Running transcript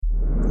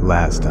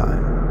Last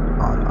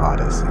time on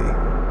Odyssey.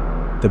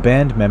 The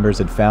band members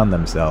had found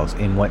themselves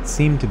in what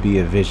seemed to be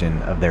a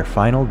vision of their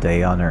final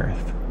day on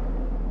Earth.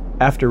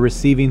 After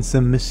receiving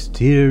some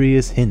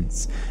mysterious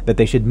hints that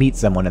they should meet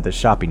someone at the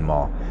shopping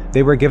mall,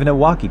 they were given a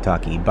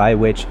walkie-talkie by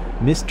which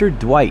Mr.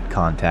 Dwight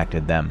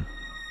contacted them.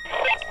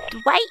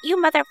 Dwight, you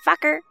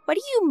motherfucker! What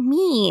do you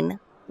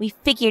mean? We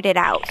figured it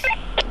out.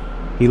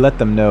 He let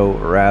them know,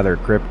 rather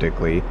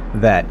cryptically,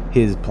 that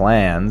his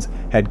plans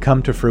had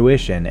come to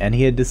fruition and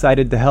he had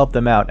decided to help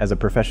them out as a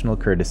professional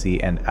courtesy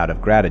and out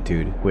of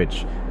gratitude,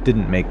 which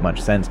didn't make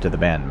much sense to the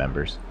band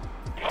members.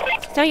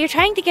 So you're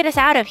trying to get us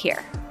out of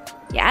here,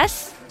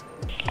 yes?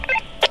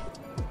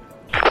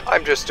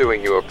 I'm just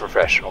doing you a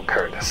professional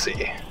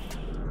courtesy.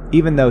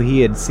 Even though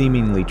he had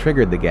seemingly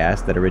triggered the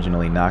gas that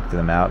originally knocked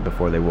them out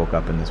before they woke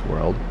up in this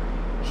world,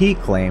 he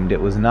claimed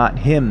it was not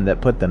him that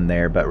put them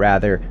there, but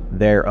rather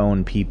their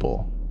own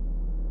people.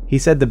 He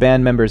said the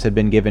band members had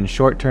been given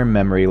short-term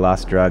memory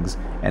loss drugs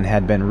and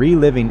had been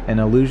reliving an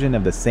illusion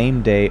of the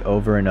same day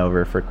over and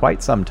over for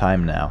quite some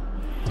time now.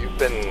 You've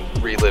been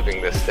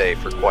reliving this day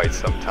for quite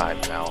some time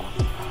now.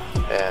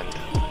 And,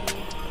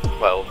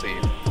 well,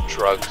 the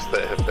drugs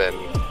that have been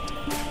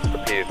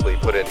repeatedly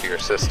put into your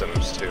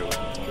systems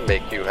to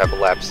make you have a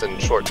lapse in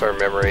short-term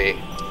memory,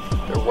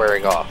 they're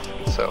wearing off.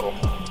 So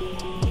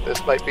this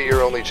might be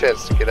your only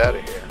chance to get out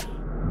of here.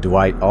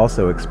 Dwight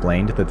also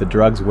explained that the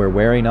drugs were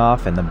wearing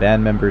off and the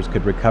band members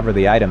could recover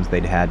the items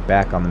they'd had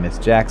back on the Miss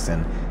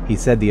Jackson. He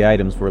said the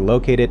items were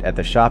located at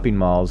the shopping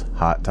mall's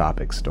Hot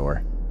Topic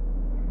store.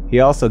 He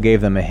also gave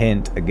them a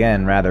hint,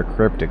 again rather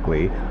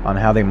cryptically, on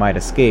how they might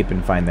escape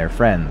and find their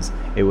friends.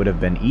 It would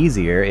have been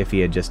easier if he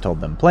had just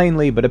told them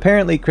plainly, but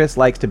apparently Chris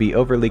likes to be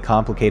overly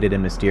complicated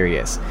and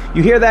mysterious.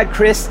 You hear that,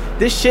 Chris?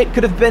 This shit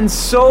could have been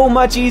so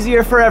much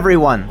easier for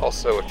everyone!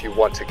 Also, if you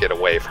want to get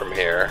away from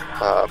here,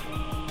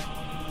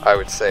 I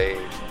would say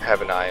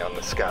have an eye on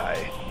the sky,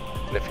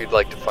 and if you'd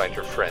like to find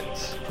your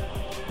friends,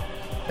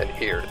 an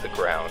ear to the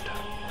ground.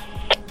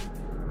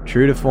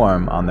 True to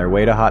form, on their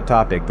way to Hot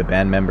Topic, the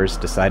band members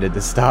decided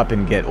to stop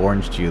and get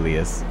Orange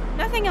Julius.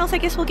 Nothing else, I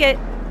guess we'll get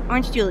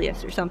Orange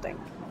Julius or something.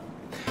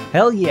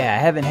 Hell yeah, I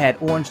haven't had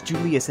Orange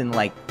Julius in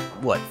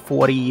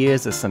 40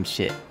 years or some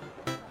shit.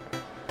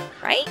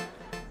 Right?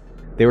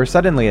 They were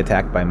suddenly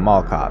attacked by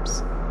mall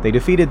cops. They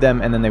defeated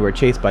them and then they were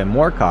chased by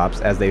more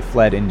cops as they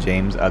fled in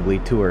James' ugly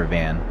tour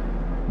van.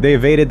 They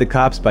evaded the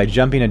cops by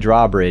jumping a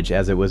drawbridge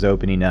as it was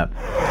opening up.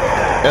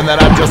 And then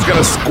I'm just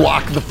gonna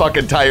squawk the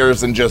fucking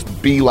tires and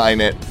just beeline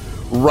it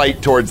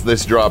right towards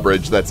this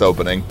drawbridge that's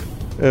opening.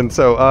 And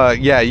so,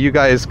 you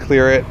guys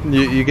clear it.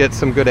 You get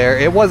some good air.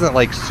 It wasn't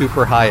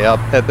super high up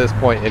at this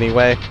point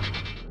anyway.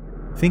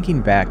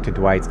 Thinking back to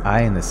Dwight's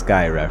Eye in the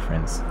Sky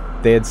reference,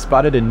 they had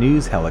spotted a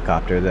news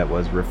helicopter that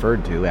was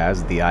referred to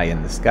as the Eye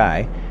in the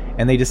Sky,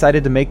 and they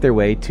decided to make their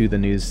way to the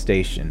news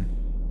station.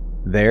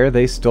 There,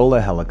 they stole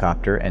a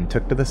helicopter and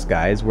took to the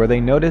skies, where they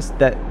noticed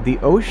that the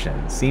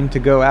ocean seemed to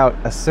go out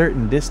a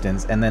certain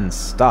distance and then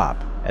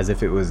stop, as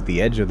if it was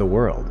the edge of the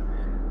world.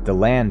 The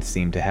land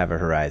seemed to have a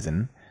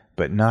horizon,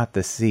 but not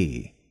the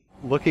sea.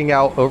 Looking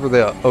out over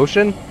the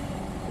ocean,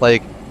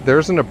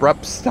 there's an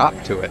abrupt stop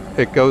to it.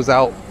 It goes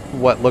out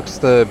what looks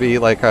to be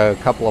a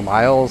couple of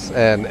miles,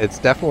 and it's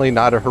definitely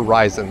not a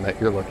horizon that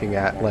you're looking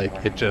at.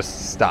 It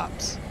just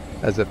stops,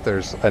 as if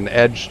there's an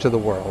edge to the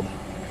world.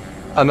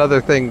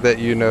 Another thing that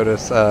you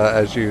notice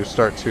as you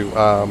start to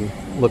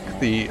look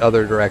the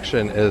other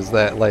direction is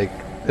that,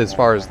 as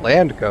far as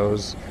land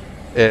goes,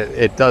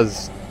 it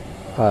does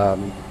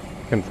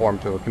conform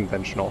to a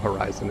conventional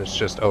horizon. It's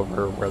just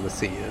over where the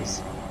sea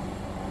is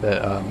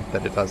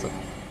that it doesn't.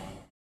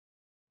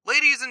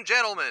 Ladies and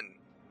gentlemen,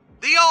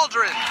 the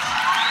Aldrins!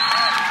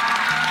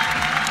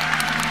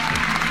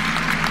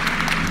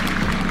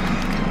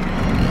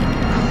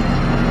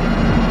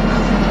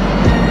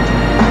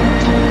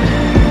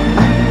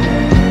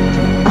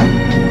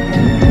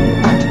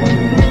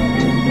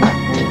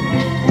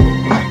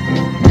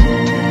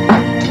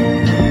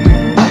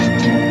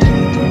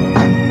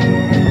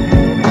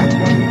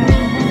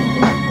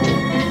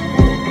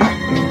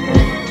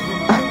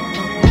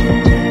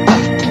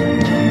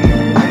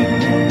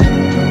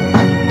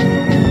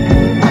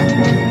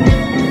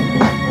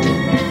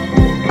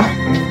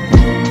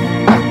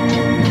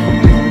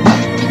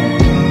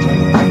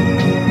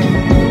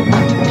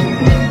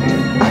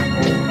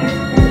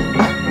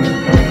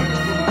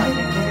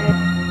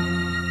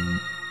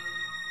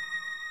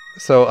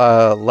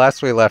 So,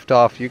 last we left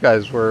off, you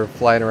guys were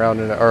flying around,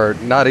 or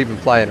not even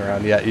flying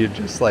around yet, you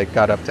just,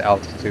 got up to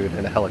altitude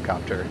in a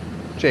helicopter.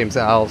 James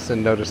and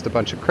Allison noticed a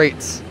bunch of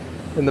crates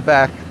in the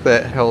back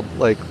that held,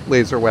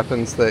 laser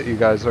weapons that you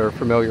guys are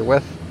familiar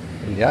with.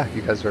 And yeah,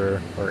 you guys are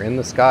in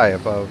the sky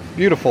above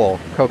beautiful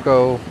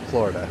Cocoa,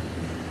 Florida.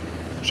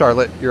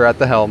 Charlotte, you're at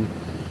the helm,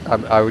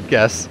 I would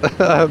guess,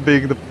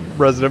 being the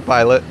resident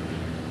pilot.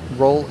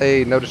 Roll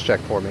a notice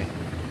check for me.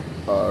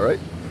 Alright.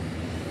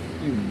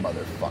 You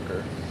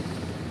motherfucker.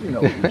 You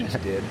know what you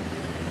just did.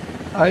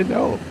 I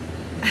know.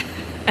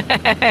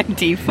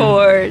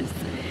 D4s.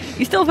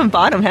 You still haven't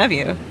bought them, have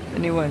you? The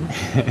new ones.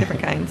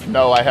 Different kinds.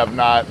 No, I have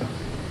not.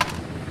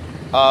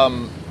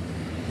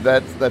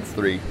 That's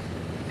 3.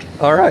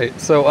 All right,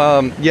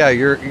 so yeah,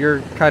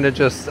 you're kind of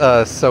just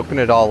soaking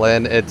it all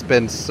in. It's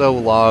been so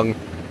long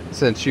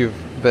since you've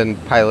been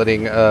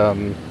piloting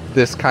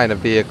this kind of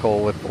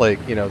vehicle with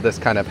this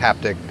kind of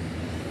haptic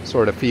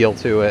sort of feel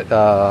to it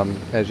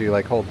as you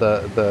hold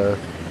the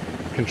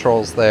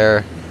controls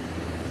there,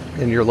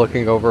 and you're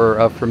looking over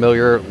a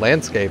familiar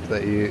landscape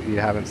that you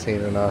haven't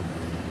seen in a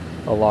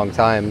long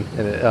time,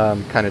 and it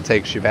kind of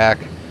takes you back.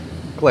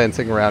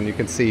 Glancing around, you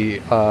can see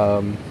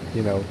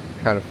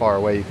kind of far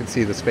away, you can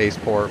see the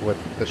spaceport with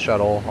the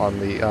shuttle on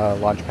the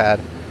launch pad.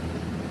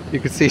 You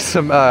can see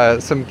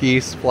some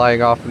geese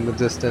flying off in the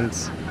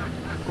distance.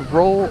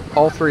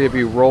 All 3 of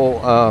you roll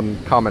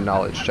common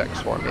knowledge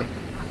checks for me.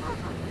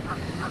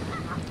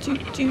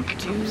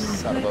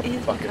 Son of a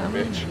fucking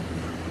bitch.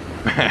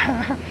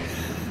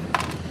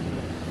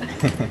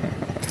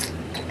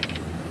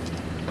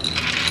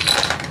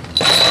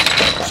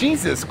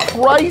 Jesus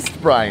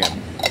Christ,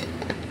 Brian!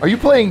 Are you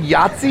playing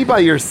Yahtzee by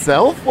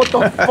yourself? What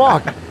the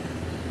fuck?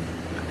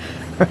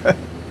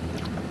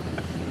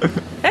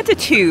 That's a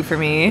 2 for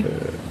me.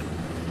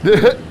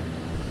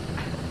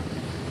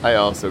 I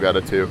also got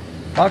a 2.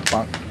 Bonk,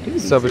 bonk.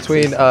 So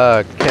between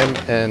Kim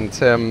and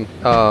Tim,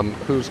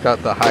 who's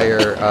got the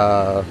higher?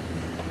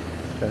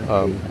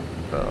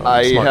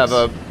 I smarts?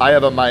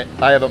 have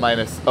a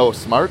minus. Oh,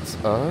 smarts.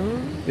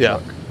 Yeah.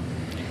 Fuck.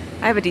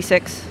 I have a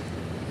D6.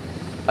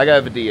 I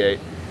have a D8.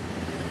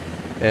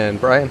 And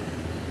Brian,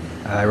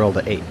 I rolled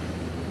an 8.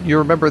 you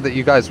remember that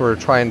you guys were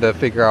trying to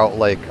figure out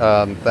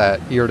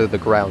that ear to the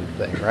ground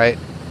thing, right?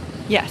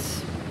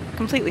 Yes,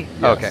 completely.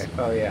 Yes. Okay.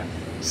 Oh, yeah.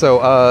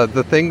 So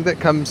the thing that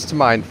comes to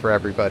mind for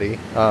everybody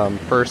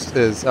first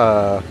is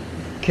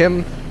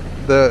Kim.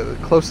 The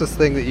closest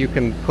thing that you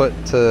can put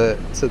to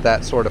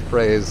that sort of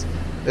phrase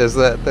is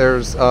that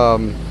there's a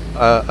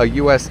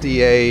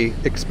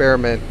USDA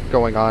experiment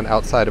going on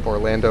outside of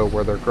Orlando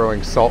where they're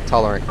growing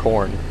salt-tolerant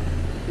corn.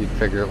 You'd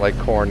figure like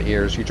corn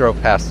ears. You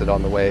drove past it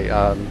on the way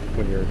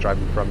when you were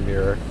driving from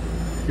your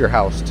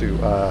house to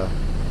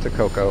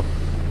Cocoa.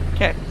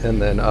 Okay.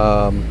 And then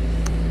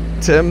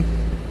Tim,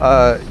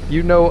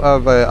 you know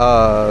of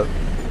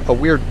a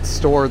weird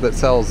store that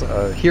sells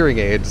hearing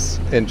aids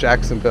in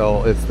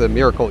Jacksonville. It's the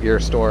Miracle Ear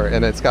Store,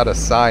 and it's got a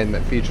sign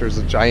that features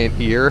a giant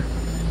ear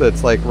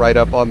that's like right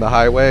up on the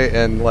highway,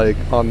 and like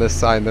on this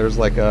sign there's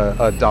like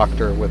a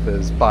doctor with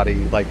his body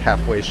like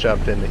halfway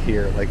shoved in the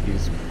ear, like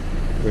he's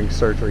doing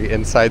surgery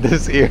inside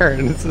this ear,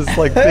 and it's this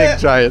like big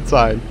giant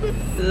sign.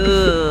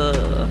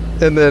 Ugh.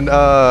 And then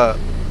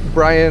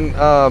Brian,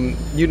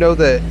 you know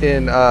that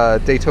in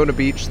Daytona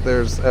Beach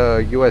there's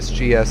a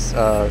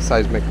USGS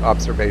seismic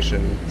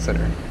observation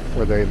center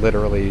where they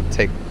literally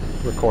take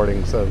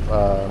recordings of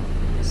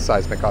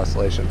seismic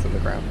oscillations in the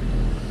ground.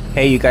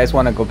 Hey, you guys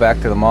want to go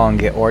back to the mall and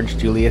get Orange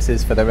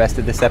Julius's for the rest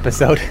of this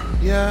episode?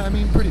 Yeah, I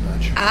mean, pretty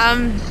much.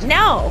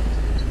 No.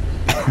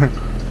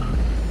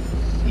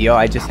 Yo,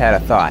 I just had a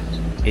thought.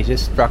 It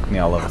just struck me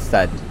all of a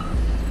sudden.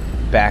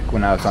 Back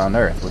when I was on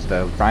Earth with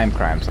the Rhyme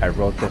Crimes, I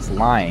wrote this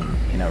line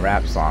in a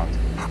rap song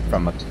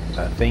from a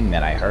thing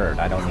that I heard.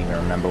 I don't even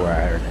remember where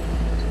I heard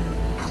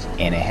it.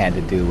 And it had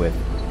to do with,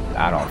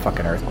 I don't know,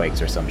 fucking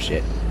earthquakes or some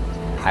shit.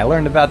 I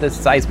learned about this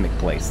seismic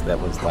place that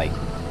was like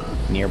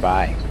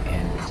nearby,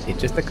 and it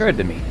just occurred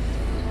to me.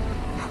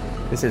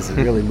 This is a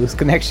really loose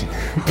connection,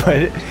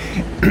 but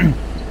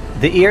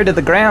the ear to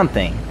the ground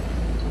thing.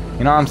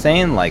 You know what I'm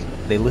saying? Like,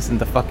 they listen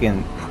to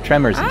fucking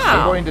tremors and shit.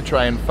 I'm going to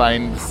try and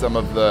find some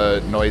of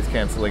the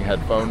noise-canceling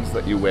headphones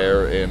that you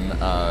wear in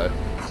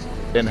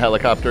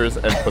helicopters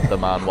and put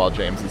them on while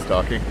James is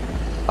talking.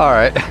 All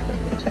right.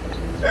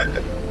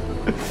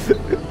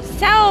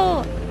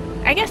 So,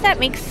 I guess that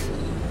makes...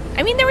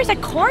 I mean, there was a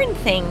corn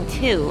thing,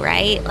 too,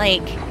 right?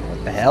 Like...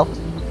 What the hell?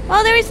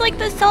 Well, there was, like,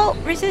 the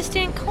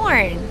salt-resistant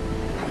corn.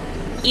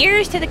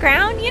 Ears to the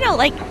ground? You know,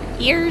 like,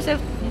 ears of...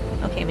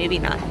 Okay, maybe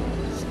not.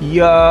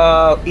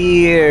 Yo,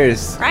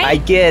 ears. Right? I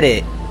get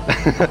it.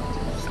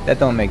 That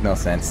don't make no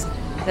sense.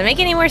 Does it make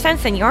any more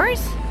sense than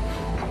yours?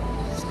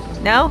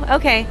 No?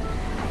 Okay.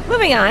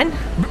 Moving on.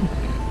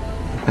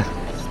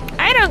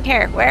 I don't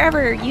care.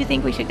 Wherever you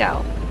think we should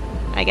go,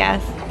 I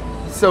guess.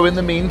 So in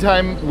the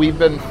meantime, we've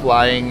been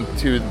flying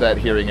to that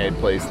hearing aid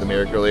place, the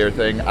Miracle Ear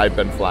thing. I've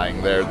been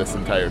flying there this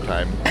entire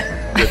time.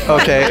 With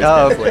Okay,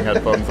 noise-canceling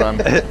headphones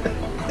on.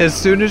 As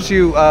soon as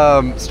you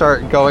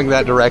start going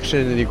that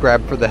direction and you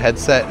grab for the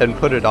headset and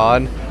put it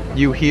on,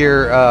 you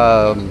hear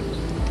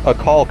a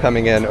call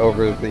coming in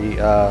over the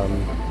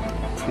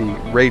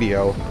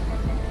radio.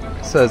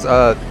 It says,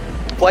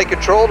 flight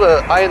control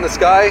to Eye in the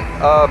Sky.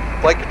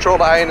 Flight control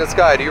to Eye in the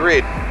Sky. Do you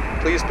read?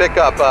 Please pick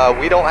up.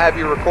 We don't have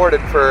you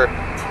recorded for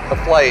a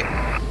flight.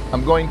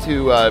 I'm going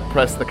to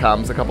press the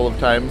comms a couple of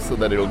times so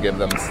that it'll give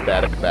them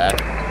static back.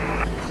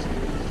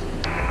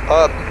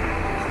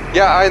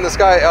 Yeah, Eye in the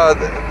Sky,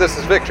 this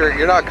is Victor.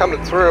 You're not coming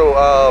through.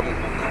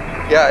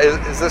 Yeah,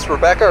 is this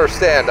Rebecca or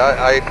Stan?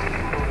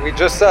 We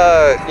just,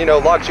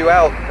 locked you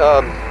out.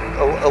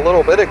 a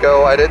little bit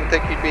ago, I didn't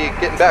think you'd be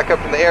getting back up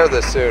in the air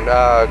this soon.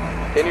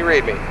 Can you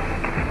read me?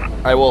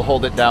 I will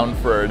hold it down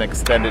for an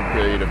extended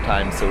period of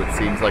time so it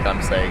seems like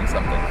I'm saying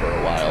something for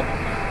a while.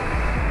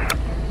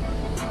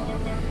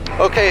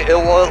 Okay, it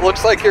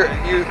looks like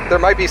there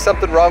might be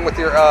something wrong with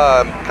your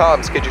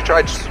comms. Could you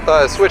try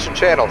switching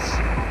channels?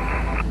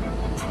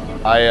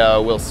 I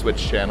will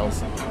switch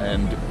channels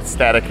and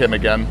static him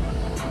again.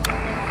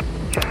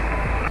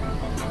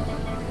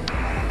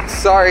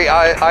 Sorry,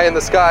 eye in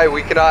the sky.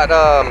 We cannot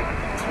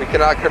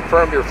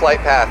confirm your flight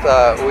path.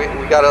 We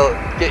gotta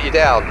get you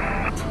down.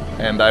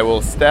 And I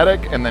will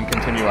static and then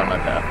continue on my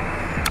path.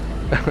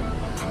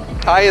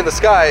 Eye in the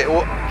sky.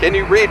 Can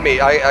you read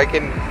me? I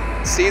can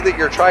see that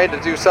you're trying to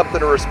do something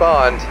to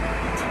respond.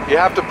 You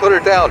have to put her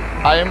down.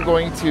 I am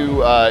going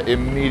to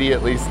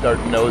immediately start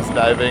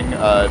nosediving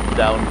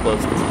down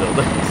close to the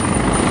building.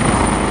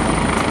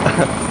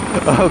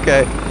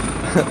 Okay.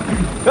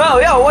 Oh,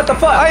 yo, what the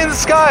fuck? Eye in the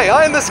sky!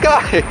 Eye in the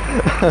sky!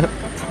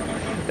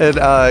 And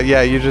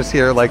yeah, you just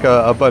hear like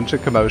a bunch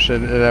of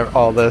commotion and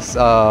all this.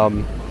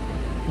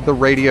 The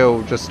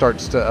radio just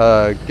starts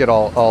to get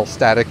all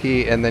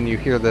staticky, and then you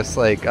hear this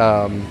like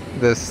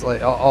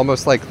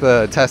almost like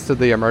the test of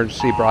the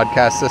emergency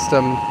broadcast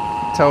system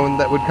tone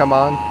that would come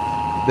on.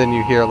 Then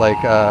you hear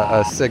like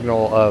a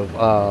signal of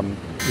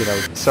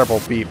several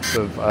beeps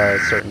of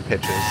certain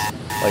pitches,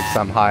 like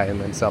some high and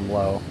then some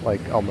low,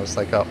 like almost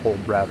like a old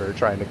router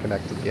trying to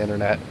connect to the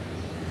internet.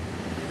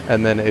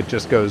 And then it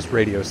just goes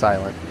radio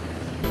silent.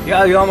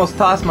 Yo, you almost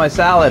tossed my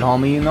salad,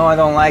 homie. You know I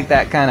don't like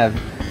that kind of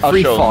I'll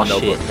free show fall him the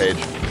shit. notebook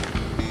page.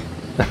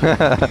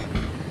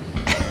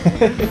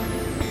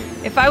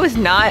 If I was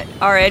not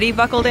already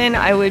buckled in,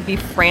 I would be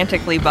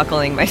frantically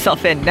buckling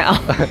myself in now.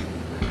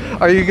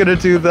 Are you gonna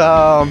do the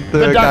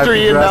guy Dr. from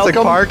Ian Jurassic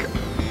Malcolm? Park?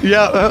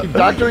 Yeah.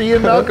 Dr.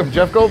 Ian Malcolm,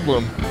 Jeff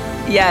Goldblum.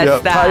 Yes,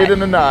 Yep. that. Tie it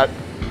in a knot.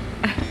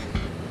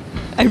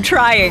 I'm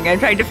trying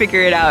to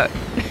figure it out.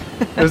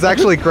 There's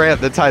actually Grant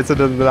that ties it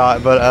in the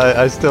knot, but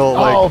I still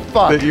like Oh,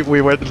 fuck. that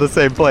we went to the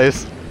same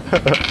place.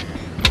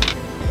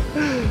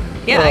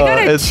 Yeah, I got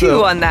a it's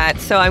 2 on that,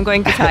 so I'm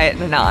going to tie it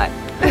in a knot.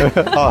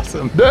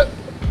 Awesome.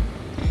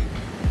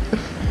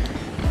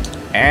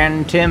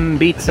 And Tim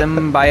beats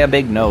him by a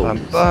big nose.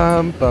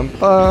 Not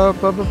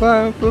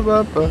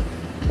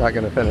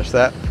gonna finish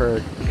that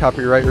for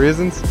copyright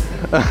reasons.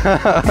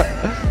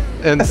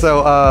 And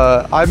so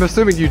I'm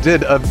assuming you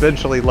did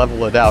eventually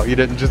level it out. You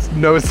didn't just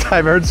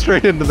nosedive Ern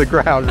straight into the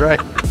ground, right?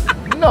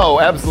 No,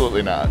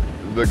 absolutely not.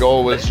 The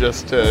goal was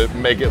just to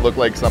make it look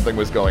like something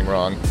was going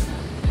wrong.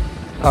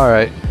 All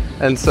right.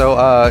 And so,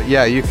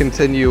 yeah, you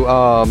continue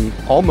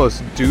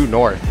almost due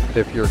north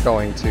if you're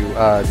going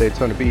to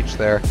Daytona Beach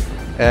there.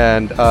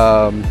 And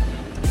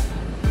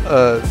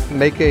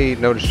make a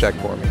notice check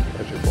for me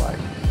as you're flying.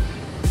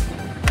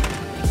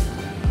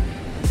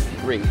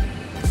 3.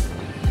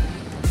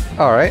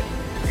 All right.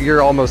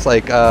 You're almost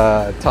like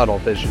tunnel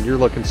vision. You're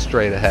looking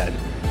straight ahead.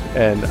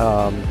 And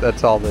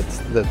that's all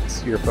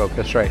that's your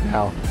focus right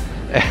now.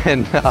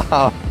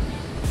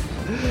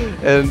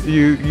 And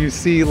you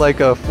see like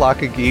a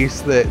flock of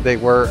geese that they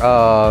were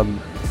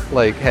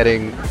like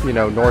heading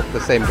north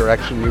the same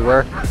direction you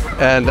were,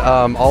 and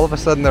all of a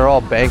sudden they're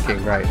all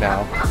banking right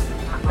now,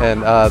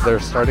 and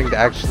they're starting to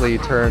actually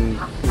turn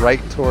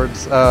right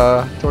towards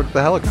the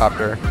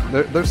helicopter.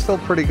 They're still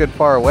pretty good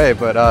far away,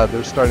 but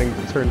they're starting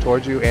to turn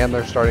towards you, and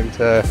they're starting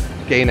to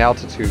gain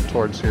altitude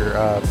towards your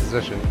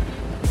position.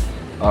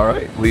 All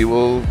right, we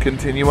will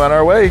continue on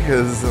our way,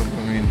 because, I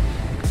mean,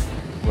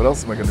 what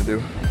else am I going to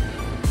do?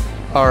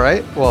 All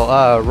right,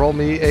 well, roll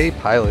me a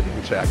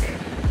piloting check.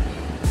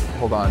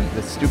 Hold on,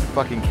 this stupid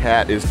fucking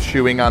cat is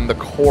chewing on the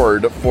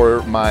cord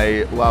for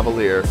my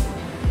lavalier.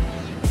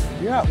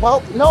 Yeah,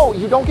 well, no,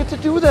 you don't get to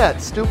do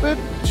that, stupid.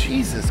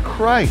 Jesus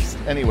Christ.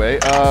 Anyway,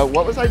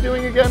 what was I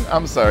doing again?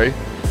 I'm sorry.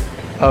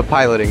 A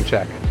piloting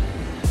check.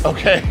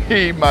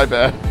 Okay, my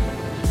bad.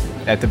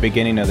 At the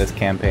beginning of this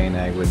campaign,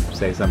 I would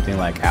say something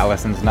like,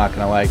 Allison's not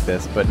gonna like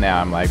this, but now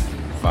I'm like,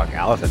 fuck,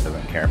 Allison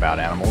doesn't care about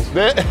animals.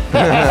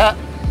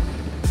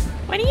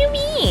 What do you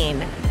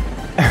mean?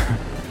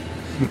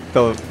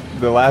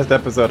 The last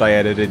episode I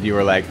edited, you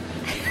were like,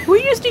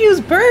 We used to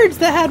use birds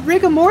that had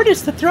rigor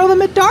mortis to throw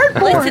them at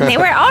dartboards. Listen, they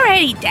were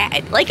already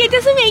dead. Like, it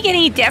doesn't make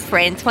any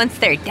difference once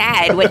they're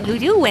dead what you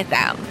do with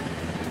them.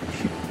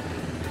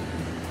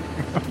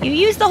 You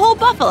use the whole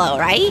buffalo,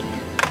 right?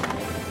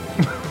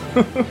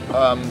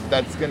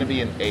 That's gonna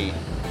be an 8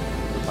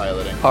 for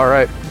piloting. All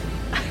right.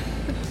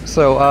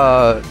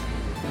 So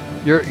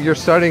you're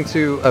starting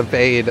to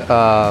evade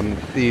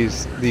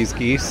these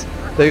geese.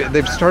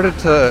 They've started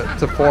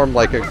to form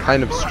like a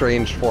kind of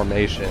strange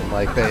formation.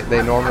 Like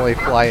they normally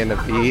fly in a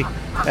V,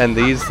 and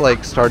these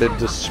like started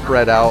to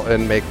spread out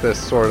and make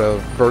this sort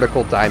of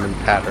vertical diamond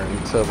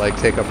pattern to like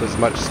take up as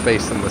much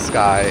space in the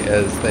sky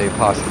as they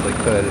possibly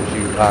could as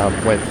you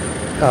went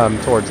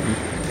towards them.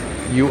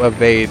 You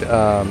evade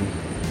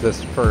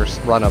this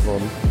first run of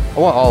them. I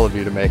want all of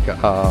you to make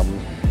a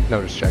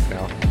notice check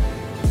now.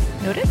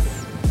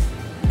 Notice?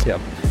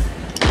 Yep.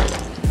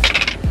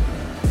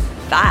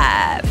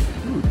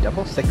 5. ooh,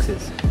 double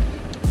 6s.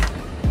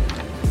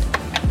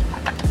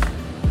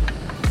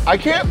 I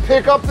can't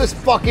pick up this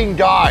fucking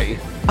die.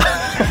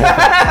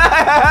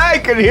 I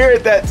could hear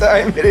it that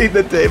time hitting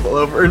the table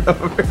over and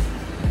over.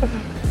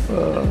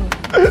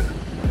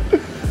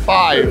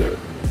 5.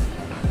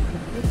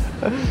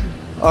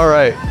 All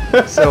right.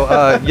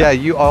 So, yeah,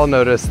 you all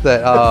notice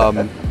that,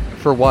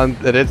 for one,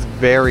 that it's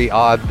very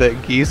odd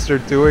that geese are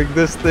doing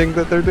this thing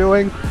that they're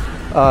doing.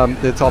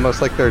 It's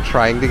almost like they're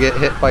trying to get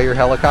hit by your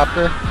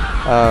helicopter,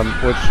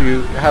 which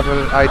you have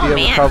an idea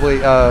would probably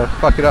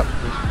fuck it up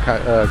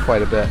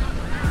quite a bit.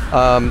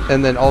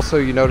 And then also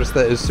you notice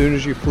that as soon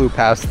as you flew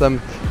past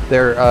them,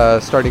 they're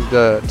starting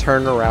to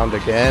turn around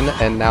again,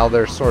 and now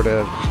they're sort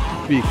of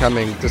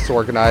becoming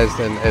disorganized,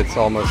 and it's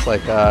almost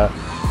like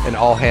an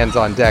all hands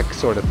on deck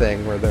sort of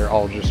thing where they're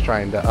all just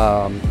trying to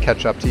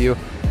catch up to you.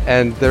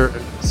 And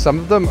some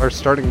of them are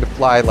starting to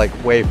fly like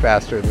way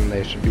faster than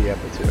they should be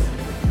able to.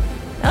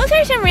 Those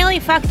are some really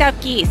fucked up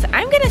geese.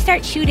 I'm gonna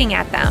start shooting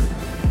at them.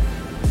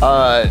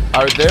 Are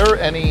there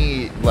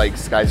any like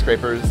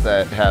skyscrapers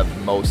that have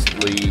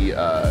mostly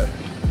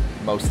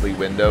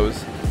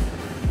windows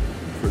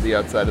for the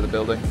outside of the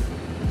building?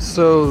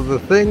 So the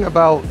thing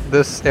about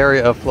this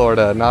area of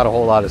Florida, not a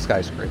whole lot of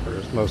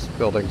skyscrapers. Most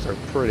buildings are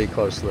pretty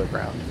close to the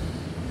ground.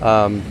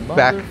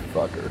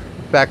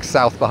 Back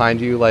south behind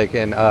you, like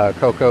in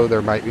Cocoa,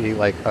 there might be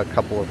like a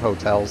couple of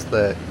hotels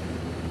that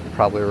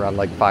probably around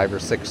like 5 or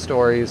 6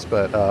 stories,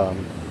 but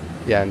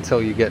yeah,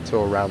 until you get to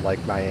around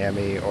like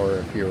Miami, or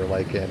if you were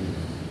like in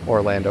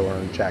Orlando or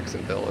in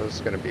Jacksonville,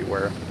 is going to be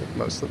where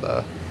most of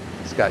the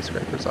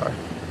skyscrapers are.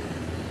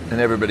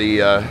 And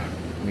everybody,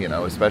 you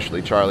know,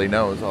 especially Charlie,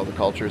 knows all the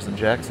cultures in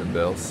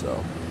Jacksonville,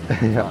 so.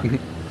 Yeah.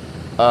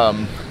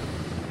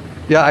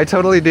 Yeah, I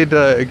totally need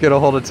to get a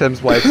hold of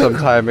Tim's wife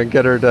sometime and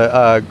get her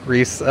to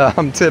grease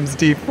Tim's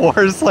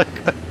D4s like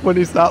when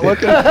he's not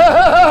looking.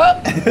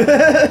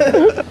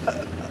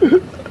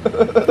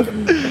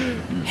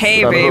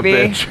 Hey,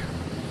 baby.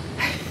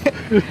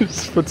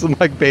 Just put some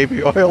like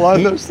baby oil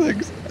on those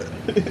things.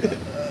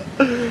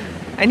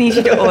 I need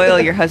you to oil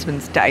your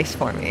husband's dice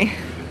for me.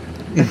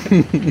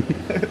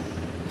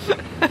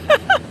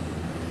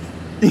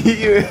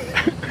 You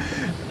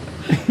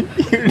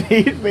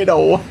need me to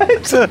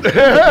what? And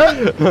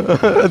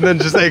then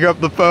just hang up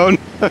the phone.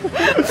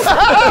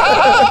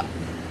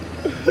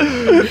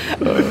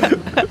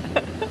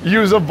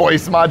 Use a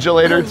voice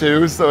modulator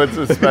too, so it's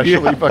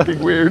especially fucking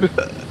weird.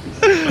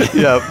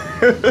 Yep.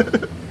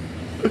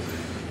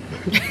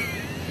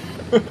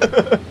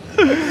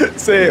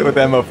 Say it with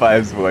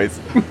MO5's voice.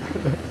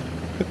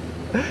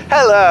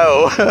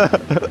 Hello.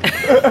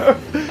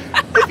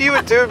 If you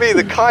would do me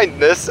the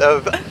kindness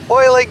of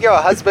oiling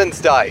your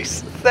husband's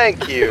dice,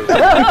 thank you.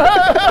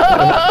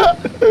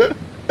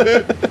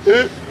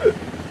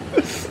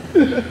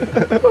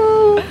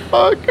 Oh,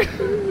 fuck.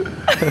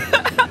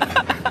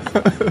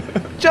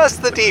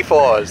 Just the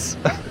D4s.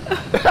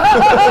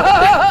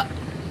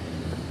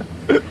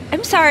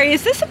 I'm sorry,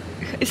 is this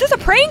a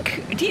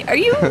prank? Are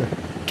you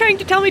trying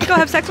to tell me to go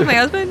have sex with my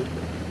husband?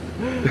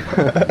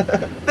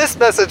 This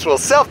message will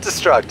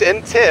self-destruct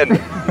in 10,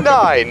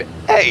 9,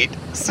 8,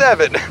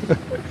 7.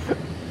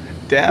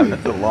 Damn,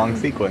 that's a long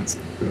sequence.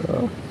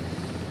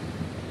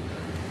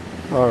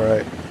 All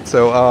right.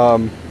 So,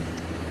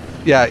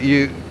 yeah,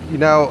 you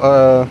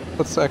know,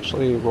 let's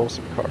actually roll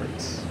some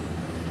cards.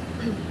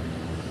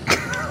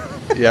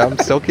 Yeah, I'm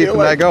still keeping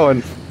that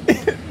going.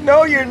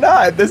 No, you're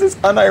not. This is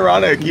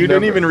unironic. You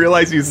didn't even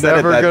realize you said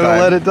it that time. Never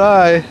gonna let it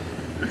die.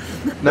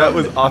 That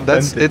was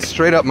authentic. It's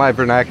straight up my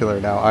vernacular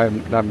now.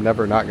 I'm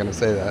never not gonna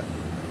say that.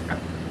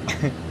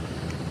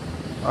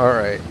 All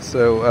right,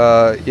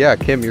 so yeah,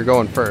 Kim, you're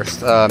going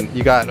first.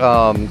 You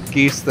got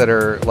geese that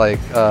are like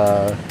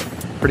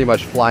pretty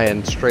much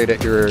flying straight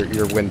at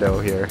your window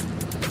here,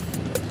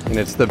 and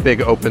it's the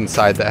big open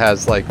side that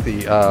has like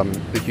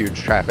the huge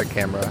traffic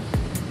camera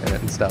in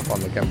it and stuff on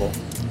the gimbal.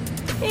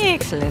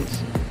 Excellent.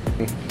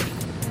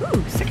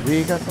 Ooh, 6.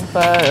 We got some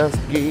fast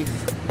geese.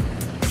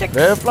 6.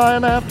 They're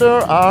flying after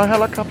our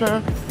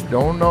helicopter.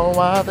 Don't know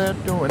why they're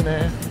doing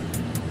that.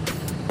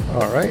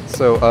 All right,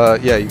 so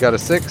yeah, you got a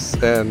 6,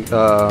 and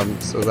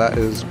so that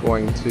is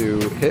going to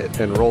hit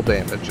and roll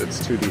damage.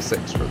 It's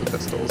 2d6 for the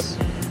pistols.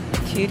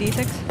 2d6?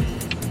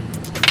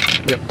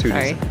 Yep,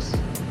 2d6.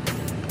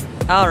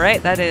 All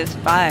right, that is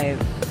 5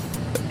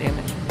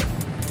 damage.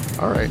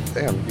 All right,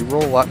 damn, you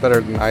roll a lot better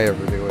than I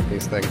ever do with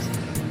these things.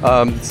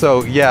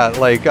 So yeah,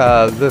 like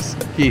this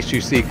geese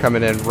you see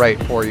coming in right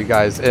for you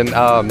guys, and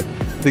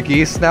the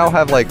geese now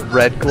have like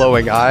red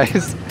glowing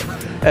eyes,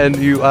 and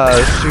you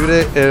shoot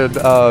it, and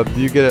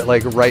you get it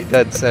like right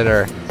dead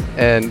center,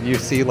 and you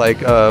see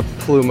like a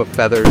plume of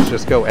feathers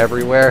just go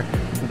everywhere.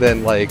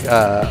 Then like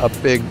a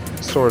big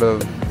sort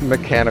of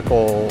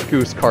mechanical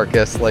goose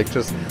carcass like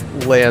just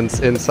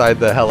lands inside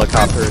the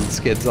helicopter and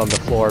skids on the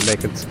floor,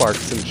 making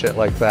sparks and shit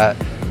like that.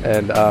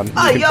 And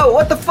yo,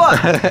 what the fuck?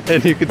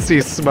 and you can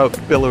see smoke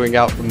billowing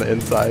out from the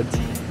insides.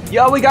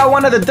 Yo, we got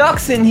one of the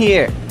ducks in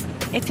here.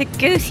 It's a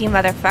goose, you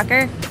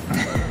motherfucker.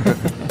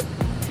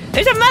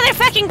 There's a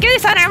motherfucking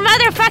goose on our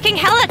motherfucking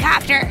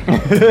helicopter.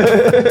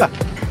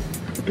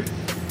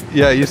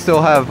 Yeah, you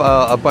still have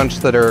a bunch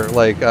that are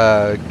like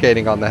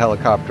gaining on the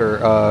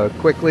helicopter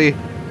quickly,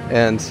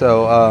 and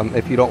so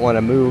if you don't want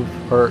to move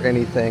or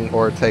anything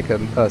or take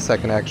a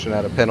second action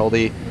at a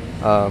penalty,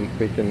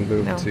 we can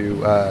move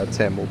to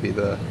Tim will be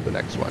the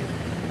next one.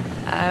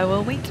 I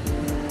will wait.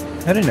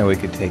 I didn't know we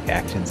could take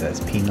actions as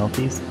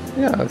penalties.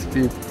 Yeah, if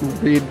you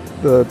read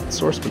the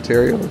source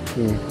material,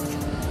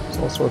 there's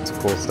all sorts of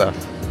cool stuff.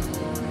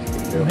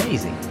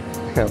 Amazing.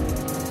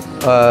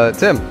 Yeah.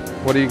 Tim,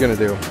 what are you gonna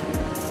do?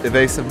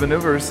 Evasive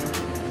maneuvers.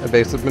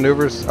 Evasive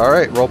maneuvers. All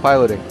right, roll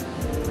piloting.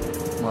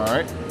 All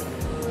right.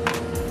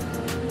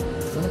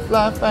 Gonna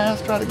fly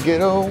fast, try to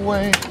get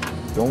away.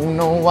 Don't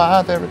know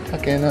why they're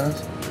attacking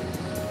us.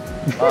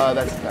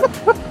 That's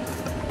bad.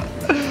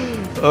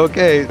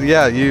 Okay,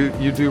 yeah,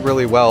 you do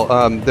really well.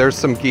 There's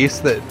some geese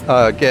that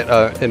get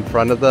in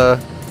front of the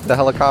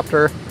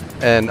helicopter,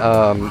 and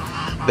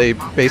they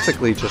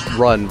basically just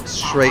run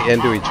straight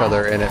into each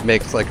other, and it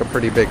makes like a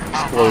pretty big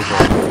explosion.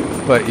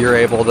 But you're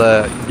able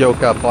to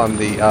yoke up on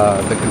the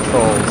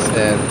controls,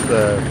 and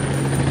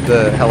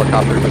the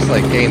helicopter just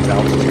like gains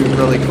altitude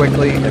really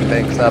quickly and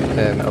banks up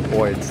and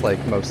avoids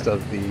like most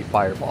of the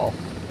fireball.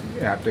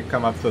 You have to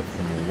come up with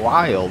some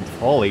wild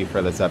foley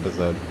for this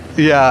episode.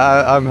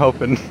 Yeah, I'm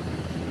hoping.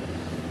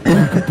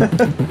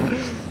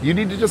 You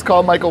need to just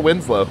call Michael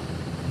Winslow.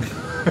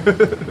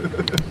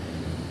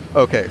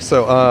 Okay,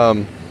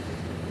 so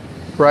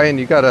Brian,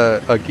 you got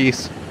a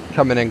geese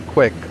coming in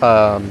quick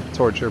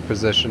towards your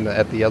position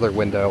at the other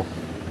window,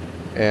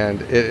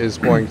 and it is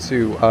going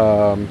to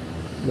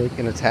make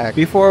an attack.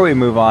 Before we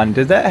move on,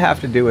 did that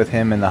have to do with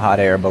him in the hot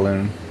air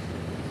balloon?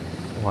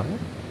 What?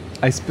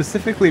 I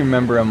specifically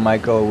remember a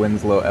Michael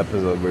Winslow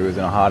episode where he was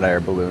in a hot air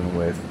balloon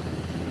with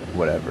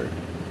whatever,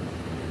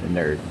 the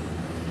nerd.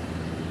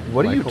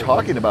 What are you Michael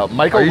talking about?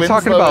 Michael Are you Winslow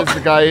talking about- is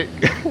the guy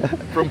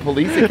from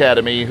Police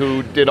Academy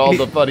who did all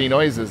the funny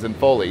noises in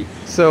Foley.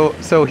 So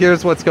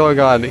here's what's going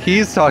on.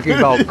 He's talking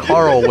about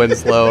Carl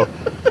Winslow,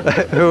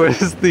 who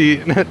is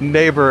the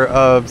neighbor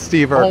of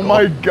Steve Urkel Oh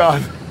my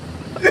god.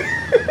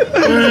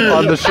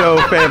 on the show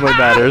Family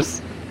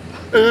Matters.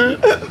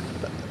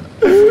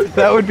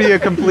 That would be a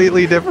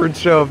completely different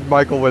show if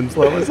Michael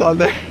Winslow was on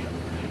there.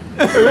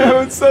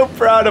 I'm so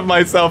proud of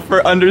myself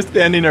for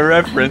understanding a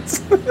reference.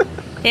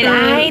 Did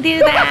I do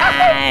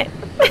that?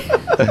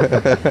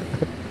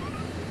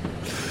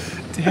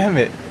 Damn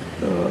it.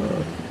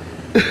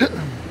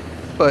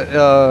 But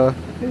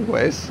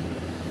anyways.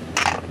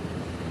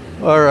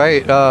 All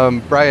right,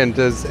 Brian,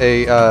 does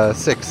a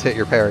 6 hit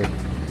your parry?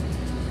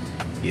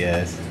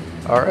 Yes.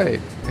 All right,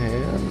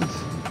 and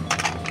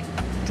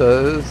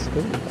does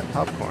that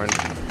popcorn?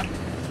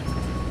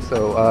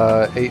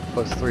 So 8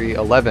 plus 3,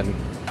 11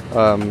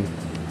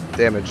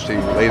 damage to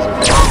laser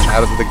damage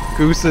out of the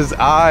goose's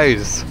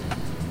eyes.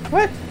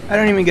 What? I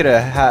don't even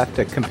have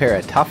to compare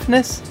a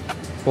toughness?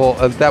 Well,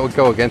 that would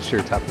go against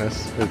your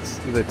toughness. It's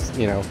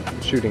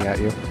shooting at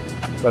you.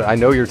 But I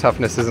know your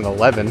toughness isn't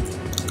 11.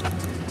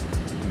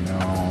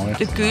 No.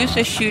 The goose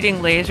is shooting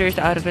lasers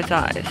out of its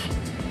eyes.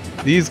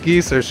 These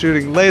geese are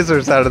shooting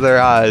lasers out of their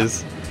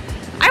eyes.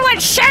 I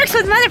want sharks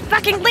with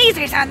motherfucking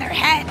lasers on their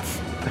heads.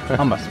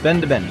 I'm a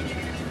spend a Benny.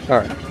 All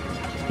right.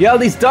 Yo,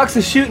 these ducks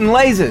are shooting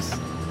lasers.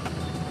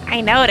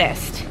 I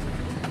noticed.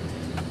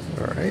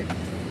 All right.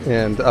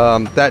 And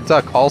that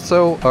duck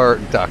also, or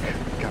duck,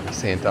 God, I'm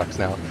saying ducks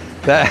now.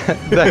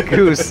 That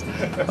goose,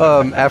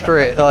 after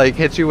it like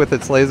hits you with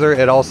its laser,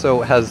 it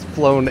also has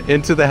flown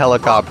into the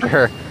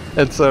helicopter,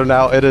 and so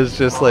now it is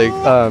just like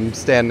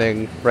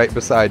standing right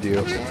beside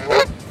you.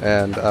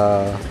 And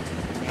well,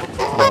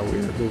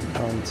 we're moving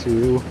on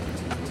to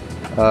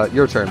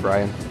your turn,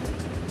 Brian.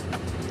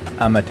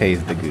 I'ma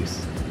tase the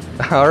goose.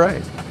 All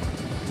right.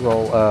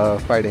 Roll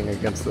fighting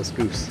against this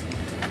goose.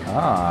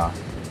 Ah.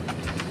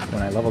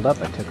 When I leveled up,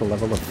 I took a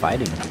level of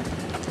fighting.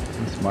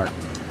 I'm smart.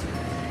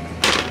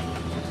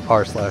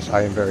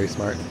 r/I am very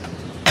smart.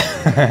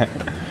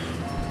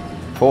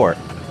 4.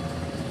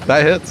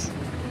 That hits.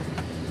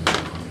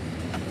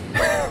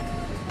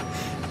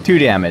 2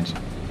 damage.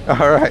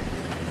 All right.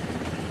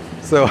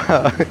 So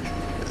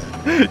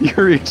you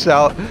reach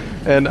out,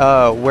 and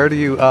where do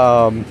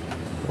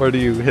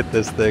you hit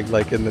this thing?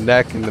 Like in the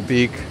neck, in the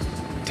beak?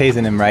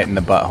 Tasing him right in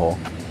the butthole.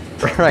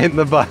 Right in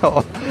the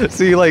butthole.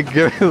 So you like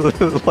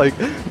give like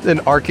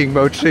an arcing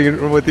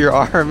motion with your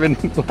arm and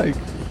like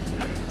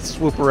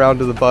swoop around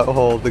to the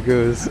butthole of the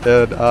goose,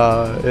 and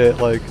it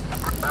like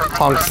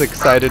honks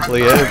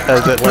excitedly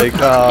as it like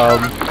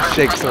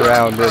shakes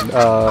around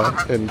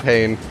in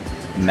pain.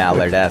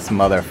 Mallard ass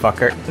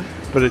motherfucker.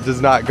 But it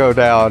does not go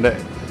down.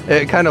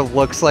 It kind of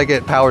looks like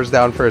it powers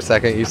down for a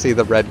second. You see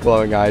the red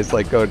glowing eyes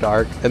like go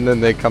dark, and then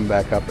they come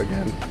back up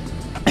again.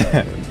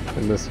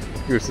 And this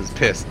goose is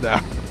pissed now.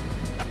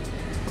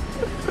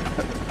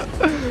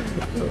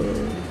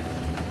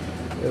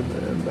 And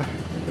then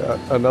we got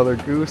another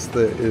goose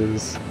that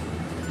is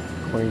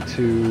going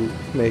to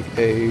make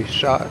a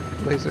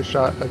laser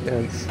shot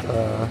against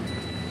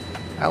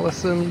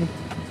Allison.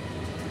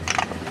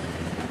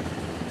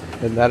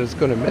 And that is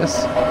going to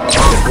miss.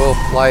 It will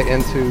fly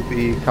into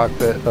the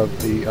cockpit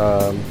of the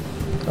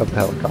of the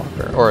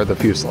helicopter, or the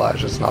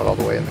fuselage. It's not all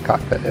the way in the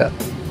cockpit yet.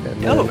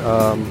 And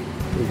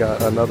then we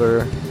got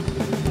another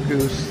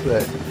goose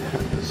that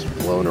has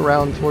flown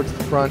around towards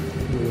the front.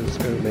 Who's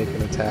going to make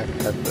an attack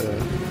at the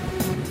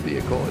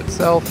vehicle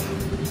itself,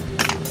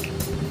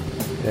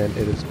 and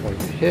it is going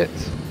to hit.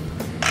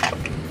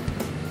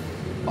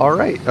 All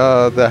right,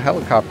 the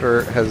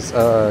helicopter has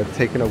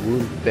taken a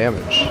wound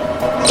damage.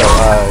 So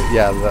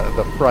yeah,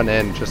 the front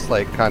end just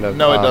like kind of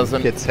No, it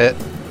doesn't. gets hit.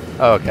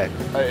 Oh, okay.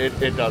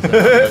 It doesn't.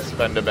 I'm gonna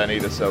spend a Benny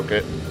to soak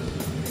it.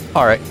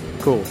 All right,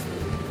 cool.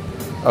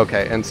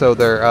 Okay, and so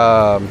there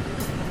are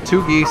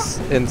 2 geese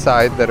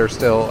inside that are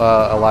still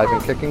alive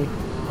and kicking.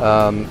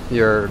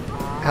 Your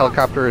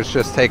helicopter is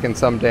just taking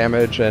some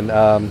damage, and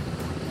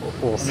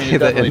we'll see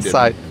the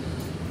inside.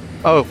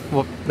 Oh,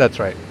 well, that's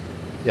right.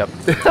 Yep.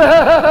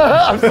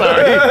 I'm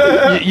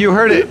sorry. You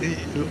heard it.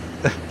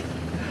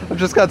 I've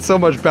just got so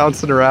much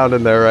bouncing around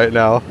in there right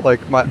now.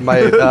 Like my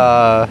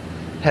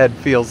head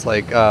feels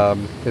like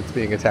it's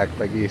being attacked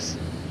by geese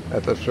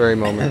at this very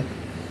moment.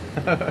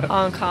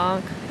 Honk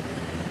honk.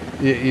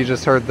 You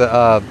just heard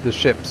the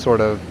ship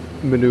sort of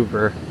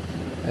maneuver,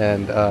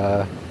 and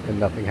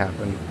nothing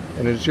happened.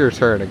 And it's your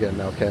turn again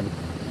now, Kim.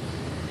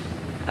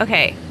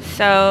 Okay,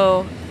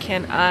 so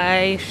can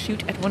I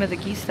shoot at one of the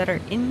geese that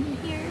are in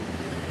here?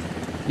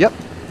 Yep.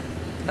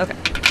 Okay.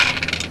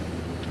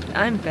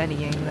 I'm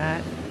Bennying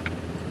that.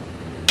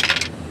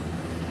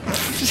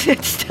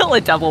 It's still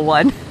a double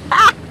one.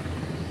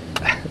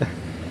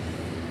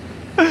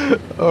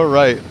 All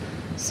right.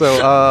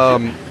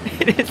 So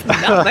It is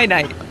not my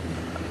night.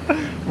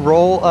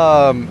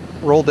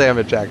 roll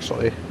damage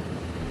actually.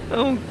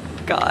 Oh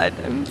god,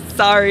 I'm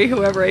sorry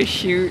whoever I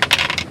shoot.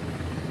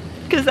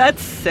 Because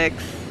that's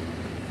 6.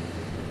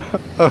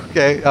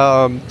 Okay.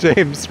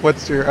 James,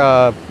 what's your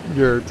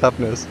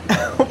toughness?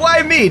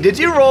 Why me? Did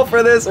you roll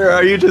for this, or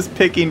are you just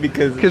picking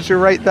because... Because you're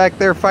right back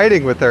there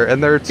fighting with her,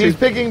 and there are 2. He's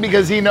picking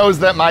because he knows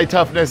that my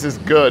toughness is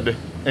good,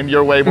 and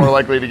you're way more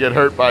likely to get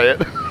hurt by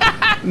it.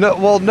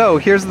 No,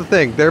 here's the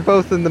thing. They're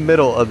both in the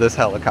middle of this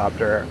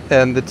helicopter,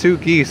 and the 2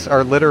 geese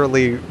are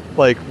literally,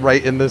 like,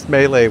 right in this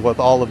melee with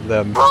all of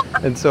them.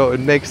 And so it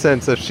makes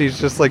sense if she's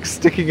just, like,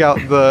 sticking out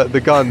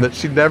the gun that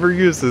she never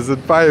uses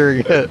and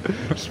firing it.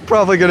 She's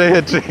probably gonna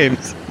hit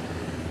James.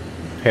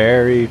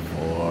 Parry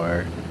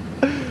 4.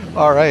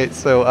 Alright,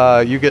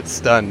 so, you get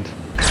stunned.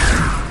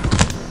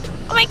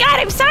 Oh my god,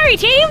 I'm sorry,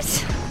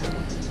 James!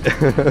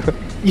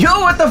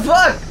 Yo, what the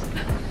fuck?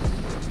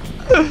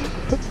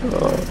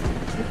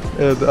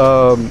 And,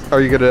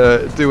 are you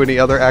gonna do any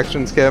other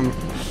actions, Kim?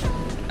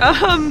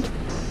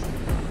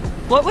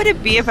 What would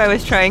it be if I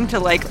was trying to,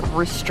 like,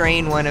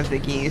 restrain one of the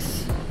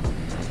geese?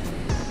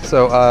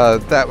 So,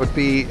 that would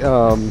be,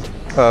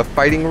 a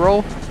fighting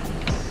roll.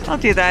 I'll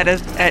do that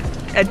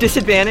at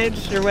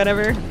disadvantage or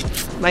whatever.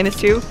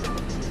 -2.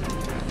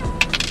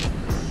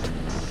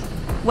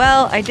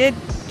 Well, I did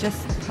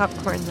just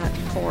popcorn that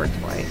 4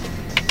 twice.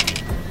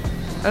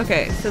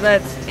 Okay, so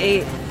that's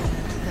 8,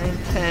 9,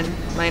 10,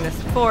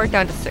 -4,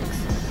 down to 6.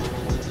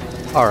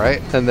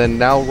 Alright, and then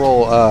now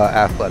roll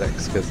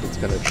athletics, because it's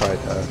going to try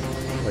to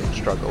like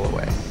struggle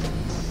away.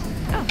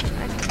 Oh,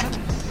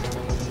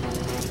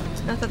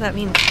 not that that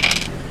means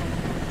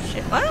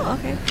shit. Well,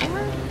 okay,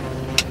 4.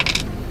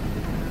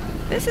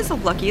 This is the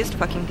luckiest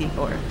fucking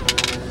D4.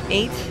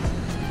 8,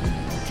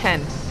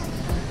 10.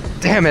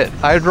 Damn it!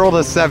 I rolled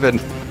a 7.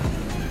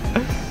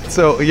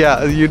 So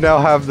yeah, you now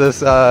have this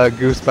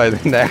goose by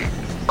the neck.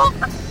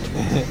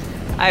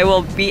 I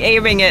will be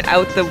aiming it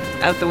out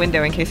the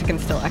window in case it can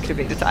still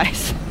activate its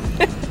eyes.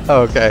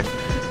 Okay.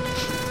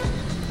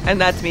 And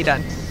that's me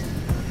done.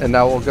 And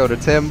now we'll go to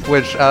Tim,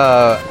 which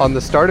on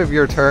the start of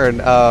your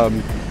turn,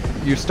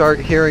 you start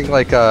hearing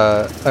like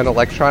an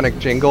electronic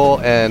jingle,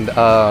 and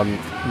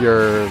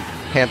your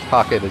pants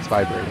pocket is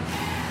vibrating.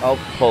 I'll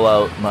pull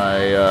out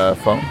my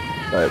phone.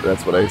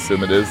 That's what I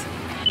assume it is.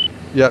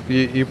 Yep,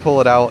 you pull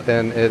it out,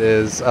 and it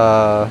is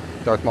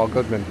Darth Maul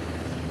Goodman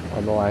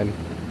on the line.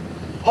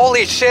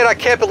 Holy shit, I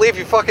can't believe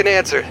you fucking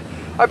answered.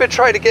 I've been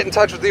trying to get in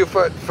touch with you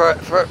for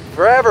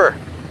forever.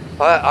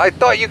 I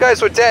thought you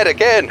guys were dead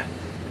again.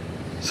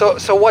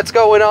 So what's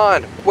going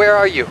on? Where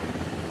are you?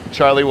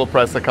 Charlie will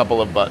press a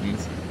couple of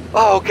buttons.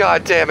 Oh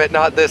god damn it,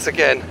 not this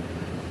again.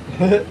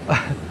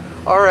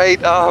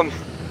 Alright,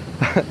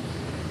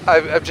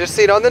 I've just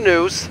seen on the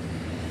news,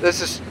 there's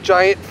this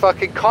giant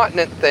fucking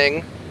continent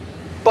thing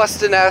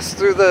busting ass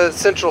through the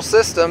central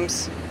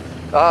systems.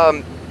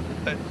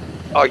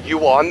 Are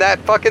you on that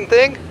fucking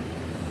thing?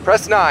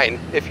 Press 9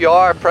 if you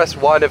are, press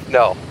 1 if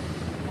no.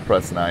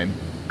 Press 9.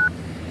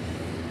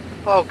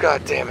 Oh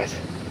god damn it.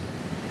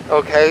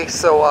 Okay,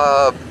 so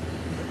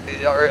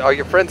are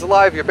your friends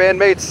alive, your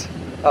bandmates?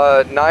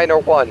 9 or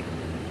 1?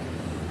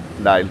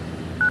 9.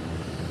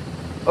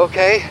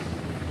 Okay.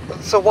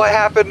 So what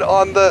happened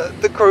on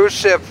the cruise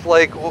ship?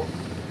 Like,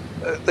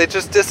 they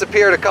just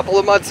disappeared a couple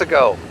of months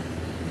ago.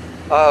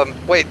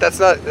 Wait, that's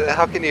not...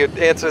 How can you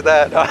answer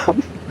that?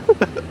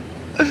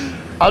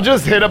 I'll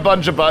just hit a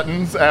bunch of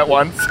buttons at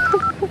once.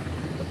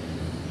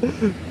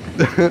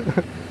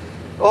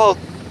 Well,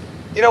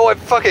 You know what?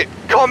 Fuck it.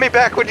 Call me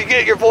back when you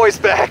get your voice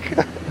back.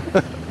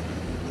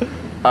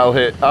 I'll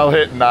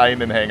hit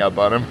 9 and hang up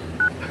on him.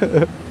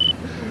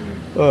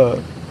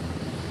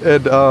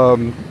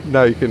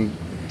 Now you can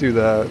do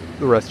the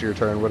rest of your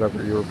turn,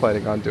 whatever you were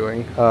planning on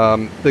doing.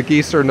 The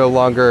geese are no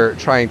longer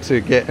trying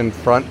to get in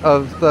front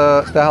of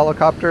the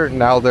helicopter.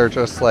 Now they're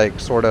just like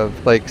sort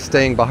of like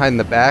staying behind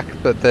the back,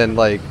 but then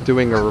like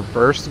doing a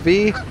reverse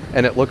V,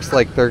 and it looks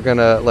like they're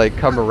gonna like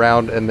come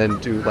around and then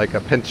do like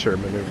a pincher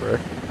maneuver.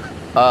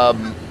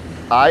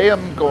 I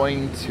am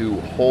going to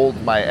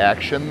hold my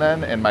action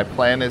then, and my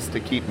plan is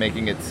to keep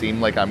making it seem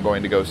like I'm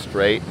going to go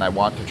straight, and I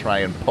want to try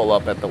and pull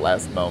up at the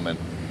last moment.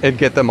 And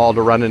get them all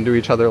to run into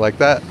each other like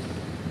that?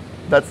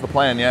 That's the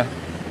plan, yeah.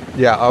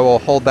 Yeah, I will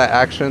hold that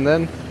action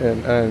then,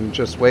 and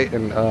just wait,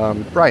 and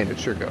Brian,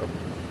 it's your go.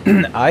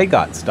 I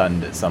got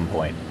stunned at some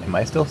point. Am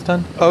I still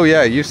stunned? Oh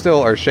yeah, you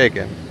still are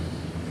shaken.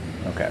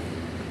 Okay.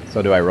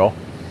 So do I roll?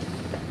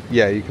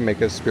 Yeah, you can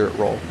make a spirit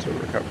roll to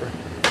recover.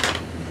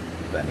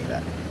 I need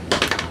that.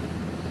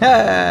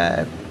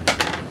 I'm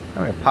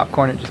gonna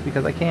popcorn it just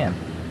because I can.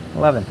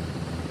 11.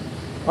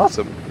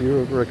 Awesome. You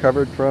have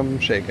recovered from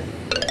shaken.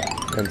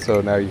 And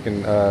so now you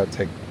can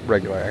take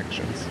regular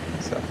actions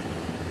and stuff.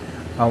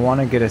 I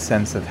want to get a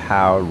sense of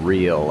how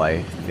real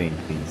I think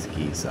these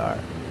geese are.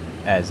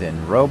 As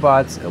in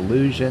robots,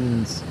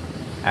 illusions,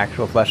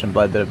 actual flesh and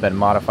blood that have been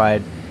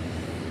modified.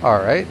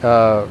 Alright,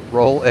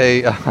 roll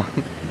a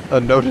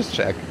notice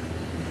check.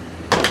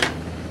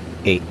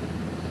 8.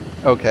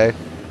 Okay.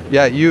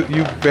 Yeah,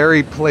 you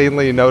very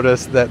plainly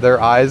notice that their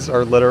eyes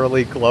are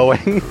literally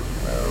glowing.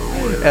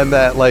 And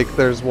that, like,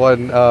 there's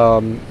one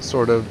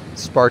sort of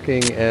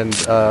sparking and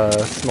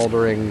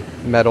smoldering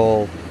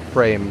metal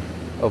frame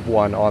of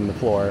one on the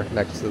floor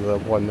next to the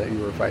one that you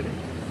were fighting.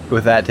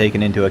 With that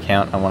taken into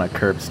account, I want to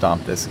curb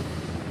stomp this,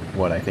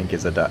 what I think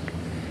is a duck.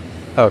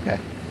 Okay.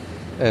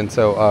 And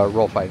so,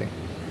 roll fighting.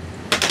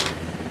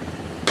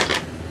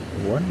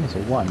 1 was a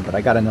 1, but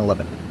I got an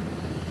 11.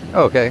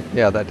 Okay,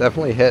 yeah, that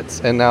definitely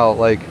hits. And now,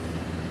 like,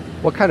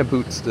 what kind of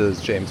boots does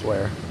James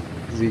wear?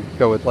 Does he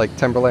go with, like,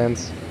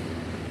 Timberlands?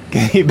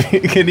 Can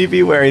he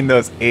be wearing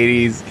those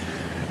 80s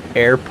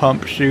air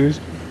pump shoes?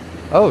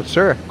 Oh,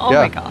 sure. Oh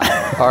yeah. my god.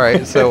 All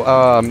right, so,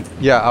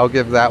 yeah, I'll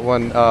give that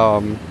one,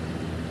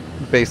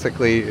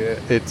 basically,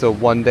 it's a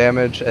 1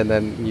 damage, and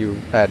then you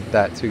add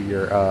that to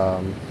your,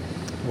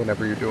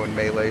 whenever you're doing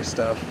melee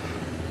stuff.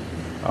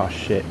 Oh,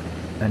 shit.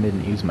 I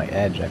didn't use my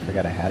edge. I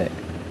forgot I had it.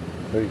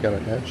 Oh, you got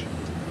an edge?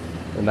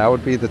 And now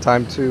would be the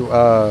time to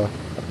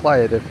apply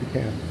it if you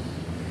can.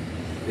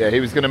 Yeah,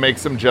 he was going to make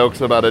some jokes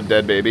about a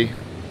dead baby.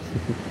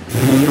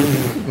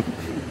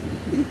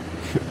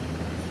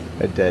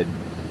 A dead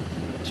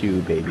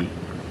Jew baby.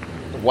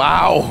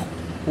 Wow.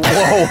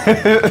 Whoa.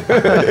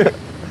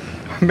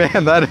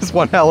 Man, that is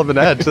one hell of an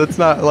edge. That's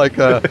not like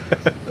a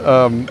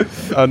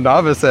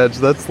novice edge.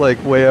 That's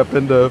like way up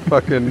into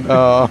fucking...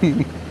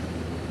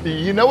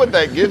 You know what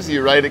that gives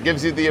you, right? It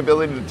gives you the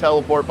ability to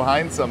teleport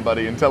behind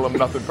somebody and tell them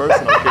nothing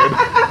personal,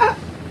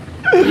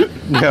 kid.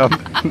 Yeah.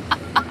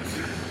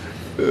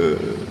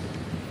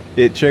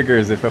 It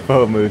triggers if a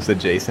foe moves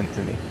adjacent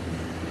to me.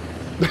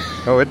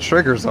 Oh, it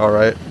triggers all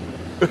right.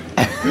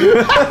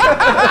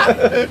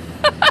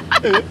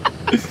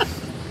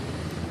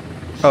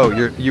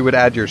 Oh, you would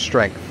add your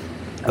strength,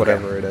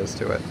 whatever it is,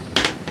 to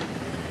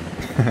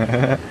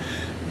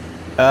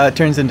it.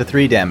 Turns into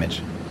 3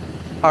 damage.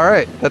 All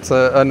right, that's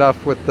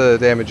enough with the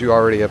damage you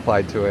already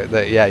applied to it.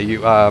 That yeah,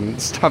 you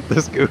stomp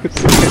this goose.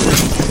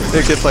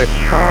 It gets like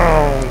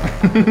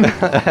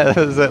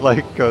as it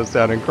like goes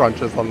down and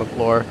crunches on the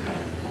floor,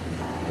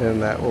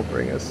 and that will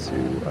bring us to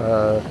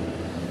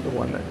the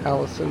one that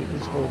Allison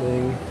is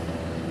holding.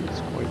 It's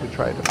going to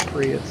try to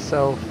free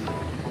itself,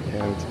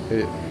 and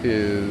it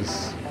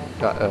is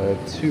got a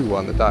 2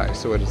 on the die,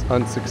 so it is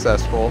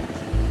unsuccessful.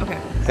 Okay.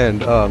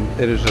 And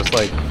it is just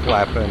like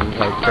flapping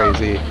like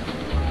crazy.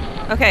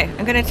 Okay,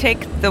 I'm gonna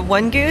take the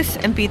one goose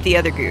and beat the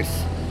other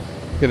goose.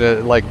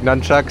 Gonna like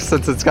nunchucks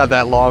since it's got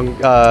that long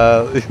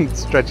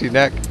stretchy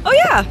neck. Oh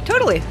yeah,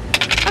 totally.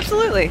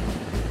 Absolutely.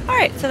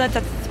 Alright, so that's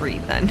a 3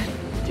 then.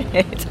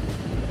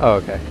 Oh,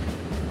 okay.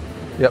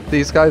 Yep,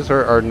 these guys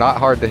are not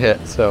hard to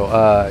hit, so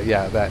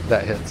yeah,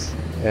 that hits.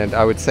 And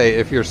I would say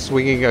if you're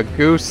swinging a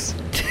goose,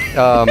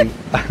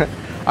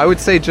 I would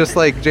say just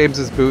like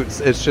James's boots,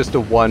 it's just a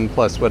 1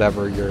 plus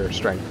whatever your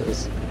strength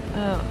is.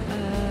 Oh,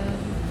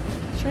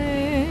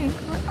 strength,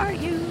 where are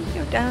you?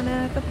 You're down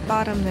at the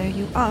bottom, there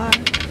you are.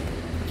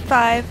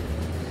 5.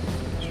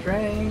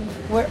 Strength,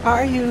 where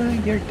are you?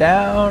 You're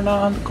down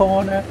on the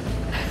corner,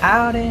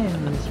 out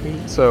in the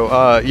street.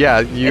 So, yeah,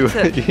 you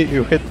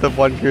you hit the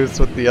one goose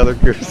with the other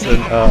goose,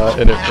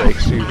 and it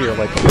breaks. You hear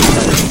like a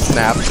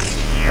snap,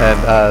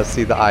 and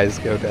see the eyes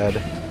go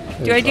dead.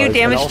 Do I do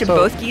damage to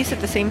both geese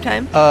at the same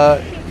time?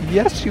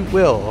 Yes, you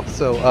will.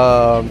 So,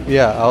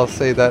 yeah, I'll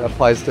say that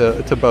applies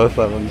to both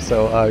of them.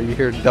 So, you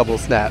hear double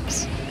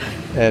snaps,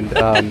 and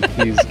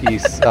these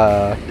geese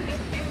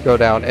go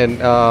down. And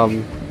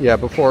yeah,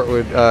 before it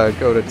would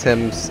go to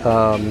Tim's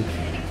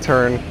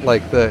turn,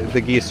 like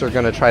the geese are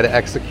going to try to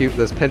execute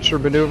this pincher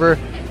maneuver,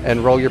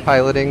 and roll your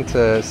piloting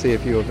to see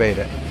if you evade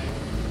it.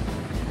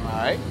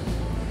 Alright.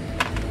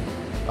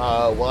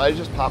 Well, I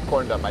just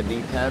popcorned on my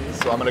D10,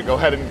 so I'm going to go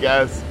ahead and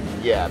guess,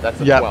 yeah, that's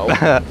a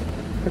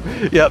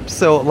 12. Yep,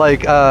 so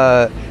like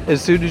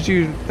as soon as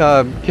you,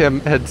 Kim,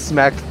 had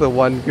smacked the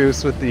one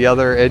goose with the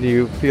other and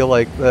you feel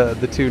like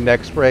the two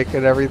necks break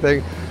and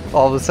everything,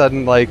 all of a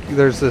sudden, like,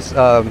 there's this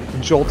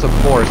jolt of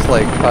force,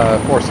 like,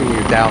 forcing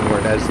you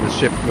downward as the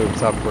ship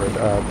moves upward,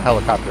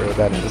 helicopter,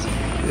 that is.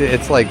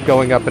 It's like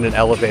going up in an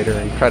elevator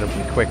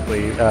incredibly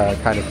quickly,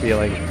 kind of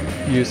feeling.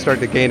 You start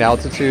to gain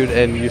altitude,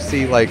 and you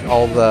see, like,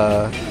 all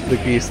the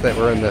geese that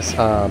were in this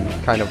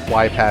kind of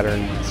Y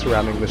pattern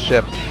surrounding the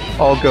ship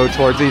all go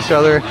towards each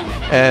other,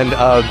 and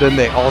then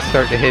they all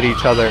start to hit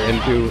each other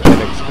and do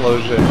an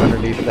explosion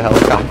underneath the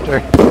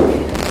helicopter.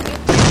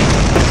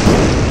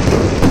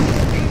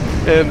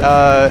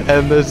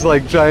 And this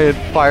like giant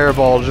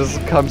fireball just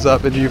comes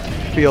up, and you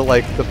feel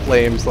like the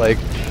flames like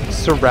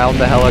surround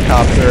the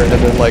helicopter, and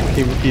then like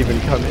even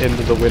come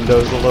into the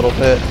windows a little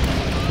bit.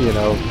 You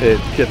know, it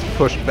gets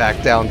pushed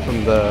back down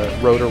from the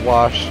rotor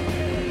wash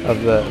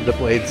of the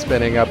blade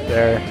spinning up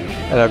there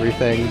and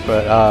everything.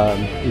 But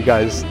you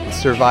guys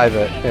survive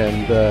it,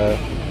 and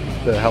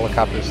the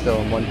helicopter's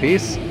still in one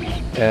piece,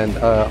 and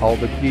all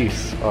the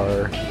geese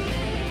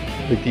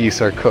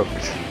are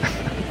cooked.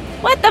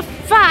 What the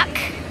fuck?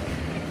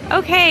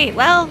 Okay,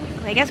 well,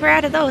 I guess we're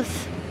out of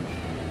those.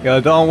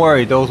 Yo, don't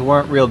worry, those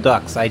weren't real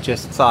ducks. I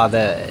just saw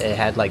that it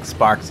had like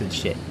sparks and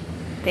shit.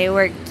 They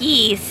were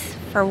geese,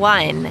 for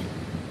one.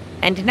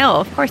 And no,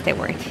 of course they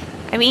weren't.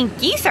 I mean,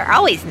 geese are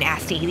always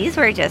nasty. These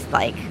were just,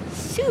 like,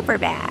 super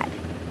bad.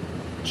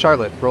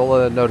 Charlotte, roll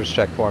a notice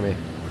check for me.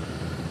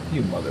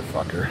 You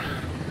motherfucker.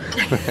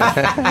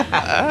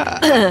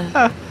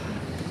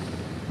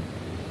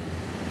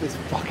 This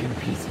fucking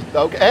piece of...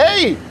 Okay.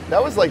 Hey!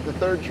 That was like the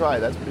third try.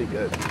 That's pretty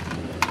good.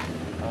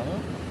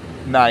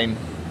 9.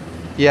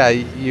 Yeah,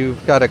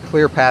 you've got a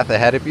clear path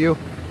ahead of you.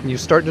 You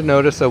start to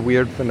notice a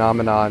weird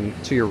phenomenon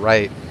to your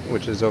right,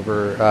 which is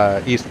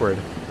over eastward.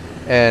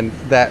 And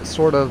that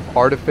sort of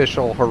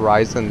artificial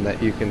horizon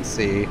that you can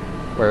see,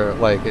 where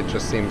like it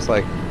just seems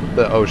like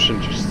the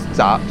ocean just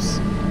stops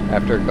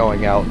after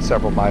going out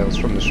several miles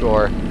from the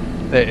shore.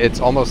 It's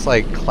almost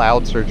like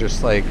clouds are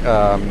just like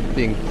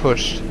being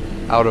pushed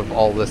out of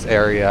all this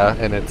area,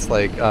 and it's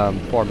like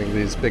forming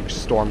these big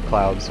storm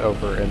clouds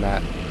over in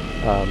that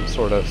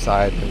sort of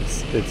side.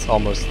 It's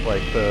almost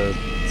like the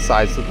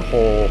size of the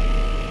whole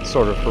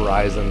sort of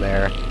horizon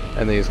there,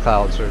 and these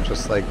clouds are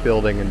just like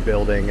building and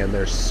building, and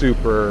they're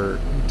super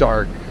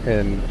dark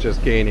and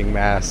just gaining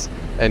mass,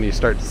 and you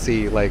start to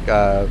see like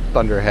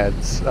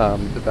thunderheads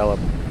develop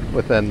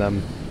within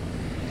them,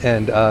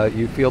 and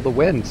you feel the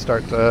wind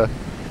start to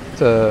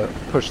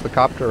push the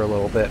copter a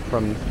little bit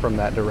from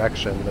that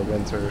direction. The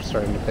winds are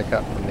starting to pick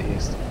up from the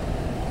east.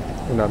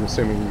 And I'm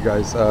assuming you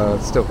guys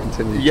still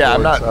continue. Yeah,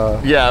 towards,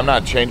 I'm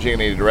not changing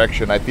any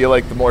direction. I feel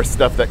like the more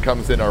stuff that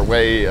comes in our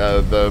way,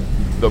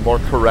 the more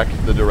correct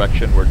the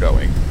direction we're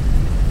going.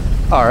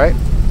 All right.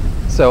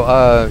 So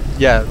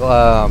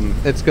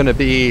it's going to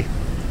be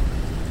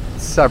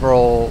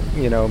several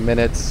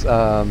minutes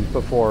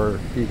before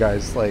you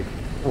guys like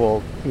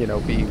will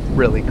be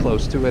really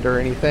close to it or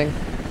anything.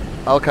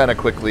 I'll kind of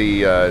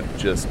quickly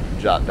just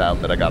jot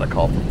down that I got a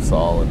call from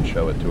Saul and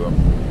show it to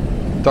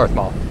him. Darth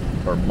Maul.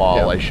 Or Maul,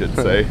 yeah. I should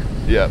say.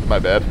 Yeah, my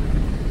bad.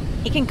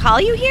 He can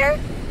call you here?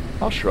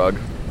 I'll shrug.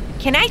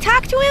 Can I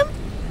talk to him?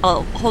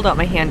 I'll hold out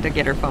my hand to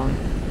get her phone.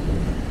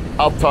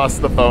 I'll toss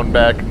the phone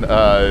back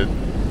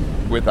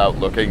without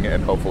looking,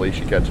 and hopefully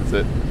she catches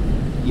it.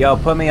 Yo,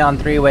 put me on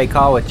three-way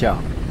call with Joe.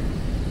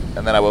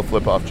 And then I will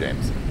flip off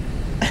James.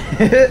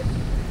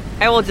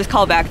 I will just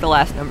call back the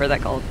last number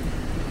that called.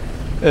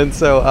 And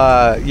so,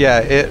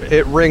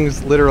 it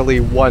rings literally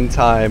one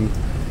time,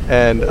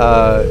 and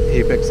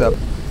he picks up.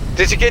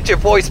 Did you get your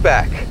voice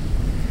back?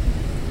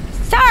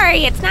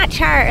 Sorry, it's not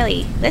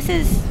Charlie. This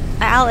is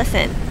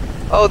Allison.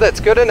 Oh, that's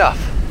good enough.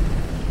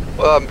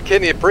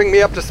 Can you bring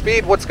me up to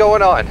speed? What's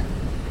going on?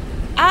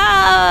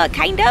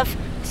 Kind of.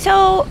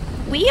 So,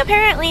 we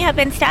apparently have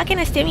been stuck in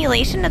a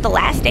simulation of the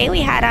last day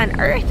we had on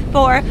Earth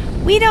for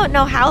we don't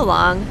know how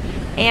long.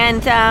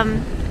 And,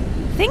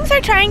 things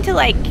are trying to,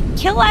 like,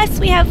 kill us.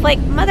 We have, like,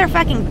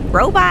 motherfucking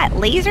robot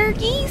laser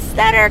geese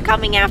that are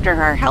coming after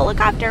our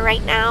helicopter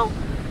right now.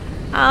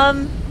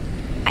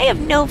 I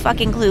have no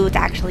fucking clue what's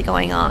actually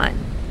going on.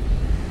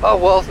 Oh,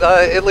 well,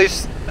 at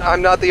least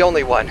I'm not the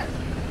only one.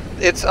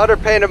 It's utter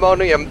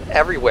pandemonium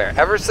everywhere.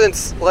 Ever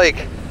since,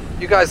 like,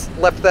 you guys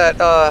left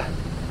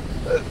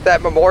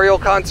that memorial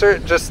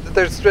concert,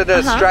 there's been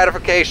a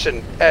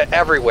stratification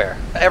everywhere.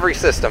 Every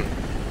system.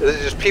 There's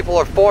just people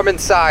are forming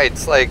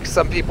sides. Like,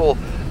 some people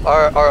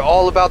are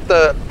all about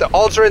the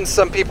Aldrins,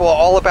 some people are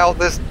all about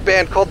this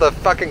band called the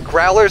fucking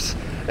Growlers.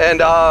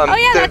 And,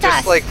 they're just,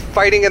 us. Like,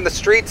 fighting in the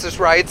streets. There's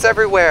riots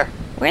everywhere.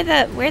 We're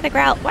the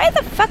Growl. Why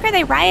the fuck are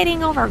they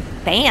rioting over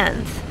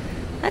bands?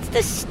 That's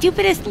the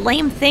stupidest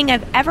lame thing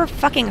I've ever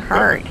fucking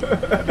heard.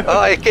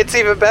 It gets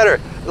even better.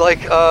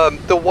 Like,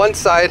 the one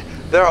side,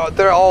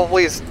 they're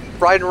always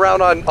riding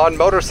around on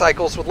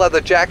motorcycles with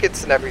leather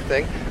jackets and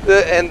everything.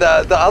 And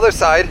the other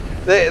side,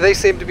 they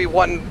seem to be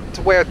wanting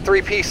to wear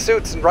 3-piece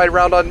suits and ride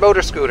around on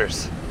motor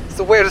scooters. It's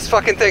the weirdest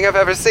fucking thing I've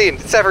ever seen.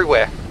 It's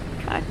everywhere.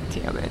 God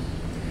damn it.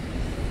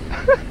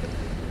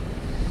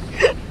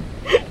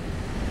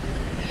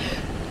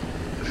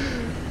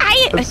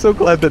 I'm so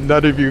glad that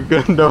none of you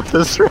know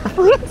this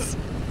reference.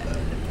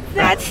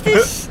 That's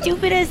the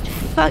stupidest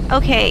fuck.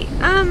 Okay,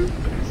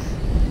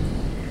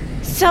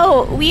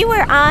 so we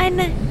were on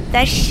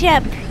the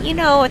ship, you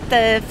know, at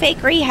the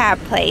fake rehab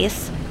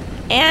place,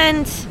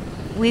 and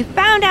we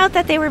found out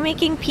that they were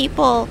making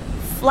people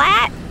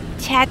flat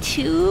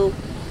tattoo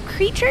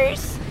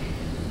creatures.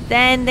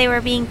 Then they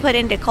were being put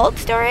into cold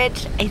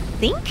storage, I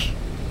think.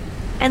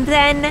 And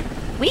then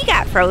we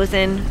got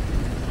frozen,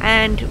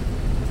 and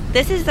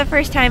this is the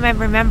first time I'm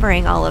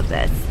remembering all of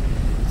this.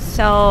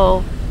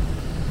 So,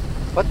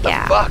 What the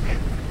yeah. fuck?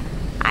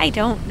 I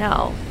don't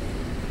know.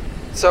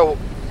 So,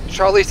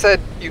 Charlie said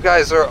you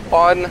guys are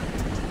on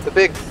the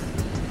big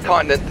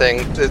continent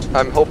thing.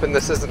 I'm hoping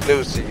this isn't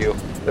news to you.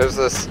 There's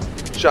this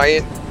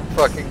giant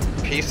fucking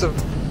piece of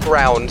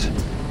ground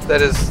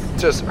that is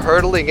just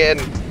hurtling in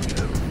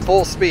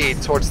full speed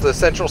towards the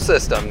central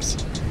systems.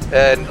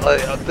 And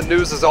the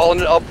news is all in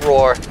an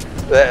uproar.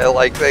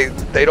 Like,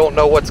 they don't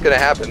know what's going to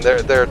happen.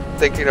 They're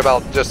thinking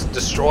about just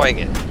destroying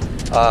it.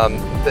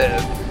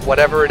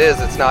 Whatever it is,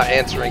 it's not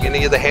answering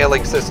any of the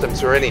hailing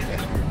systems or anything.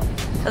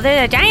 So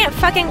there's a giant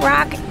fucking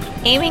rock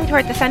aiming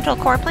toward the central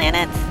core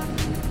planets?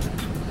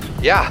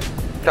 Yeah,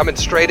 coming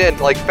straight in,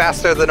 like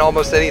faster than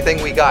almost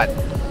anything we got.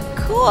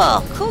 Cool.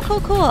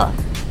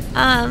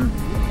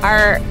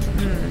 Are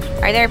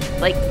there,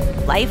 like,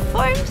 life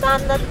forms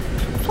on the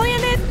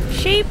planet?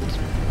 Shaped?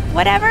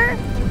 Whatever?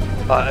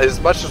 As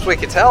much as we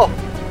can tell,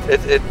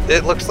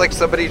 it looks like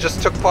somebody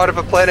just took part of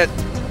a planet,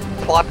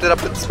 plopped it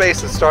up in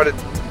space, and started,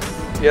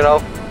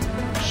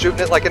 shooting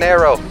it like an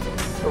arrow.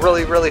 A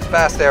really, really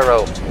fast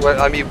arrow.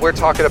 We're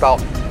talking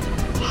about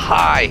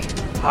high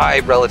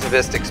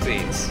relativistic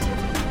speeds.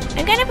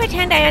 I'm gonna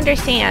pretend I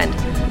understand.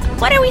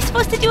 What are we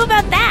supposed to do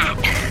about that?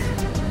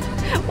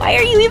 Why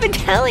are you even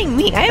telling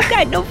me? I've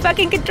got no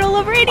fucking control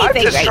over anything I'm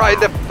just right trying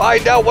now. to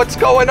find out what's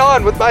going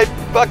on with my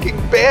fucking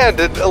band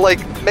and,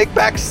 make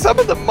back some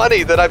of the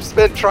money that I've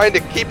spent trying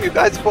to keep you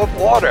guys above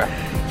water.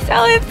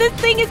 So if this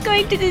thing is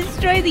going to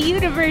destroy the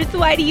universe,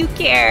 why do you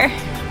care?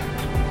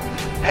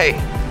 Hey,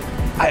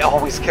 I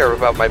always care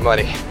about my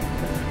money.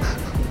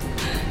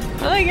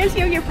 Well, I guess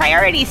you have your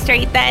priorities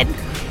straight then.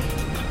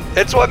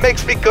 It's what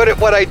makes me good at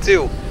what I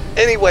do.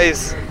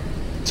 Anyways,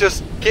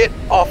 just get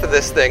off of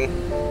this thing,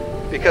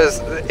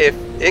 because if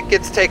it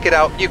gets taken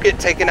out, you get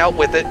taken out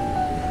with it.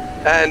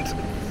 And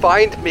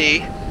find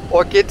me,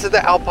 or get to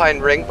the Alpine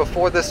Ring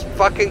before this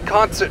fucking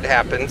concert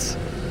happens.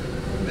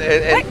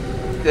 And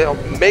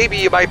maybe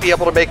you might be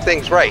able to make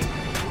things right.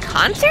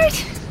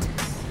 Concert?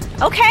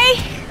 Okay.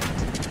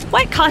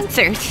 What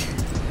concert?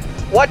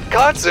 What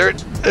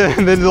concert?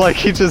 And then,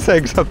 he just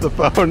hangs up the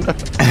phone.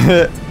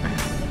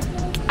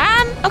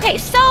 Okay,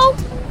 so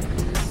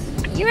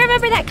you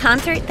remember that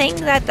concert thing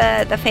that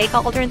the fake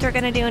Aldrins were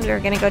gonna do, and we were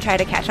gonna go try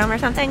to catch them or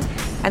something,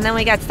 and then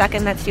we got stuck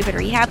in that stupid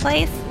rehab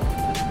place?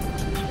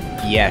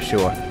 Yeah,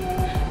 sure.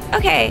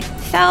 Okay,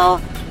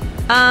 so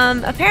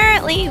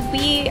apparently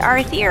we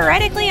are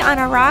theoretically on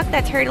a rock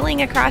that's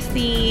hurtling across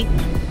the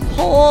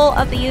whole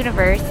of the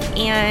universe,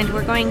 and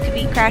we're going to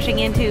be crashing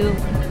into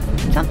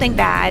something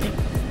bad,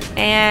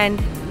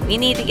 and we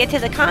need to get to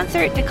the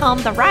concert to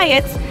calm the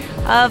riots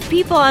of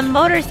people on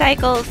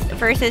motorcycles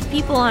versus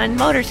people on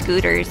motor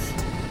scooters.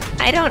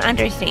 I don't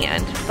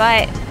understand,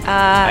 but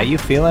Are you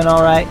feeling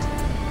alright?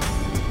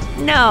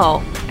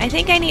 no, I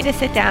think I need to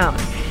sit down.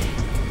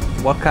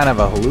 What kind of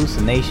a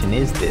hallucination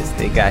is this?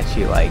 They got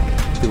you,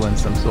 doing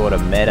some sort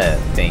of meta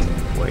thing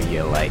where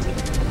you're,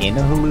 in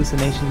a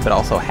hallucination, but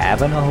also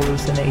having a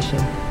hallucination?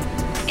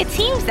 It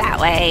seems that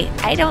way.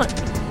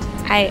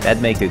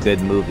 That'd make a good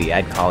movie.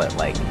 I'd call it,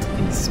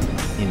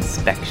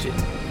 inspection.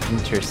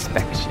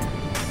 Introspection.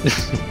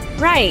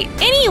 Right.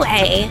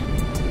 Anyway,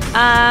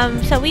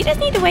 so we just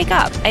need to wake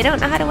up. I don't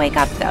know how to wake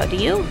up, though. Do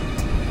you?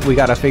 We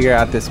gotta figure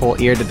out this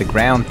whole ear to the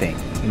ground thing.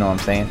 You know what I'm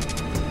saying?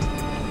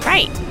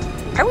 Right.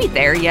 Are we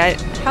there yet?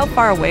 How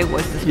far away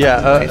was this?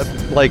 Yeah,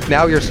 fucking place?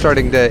 now you're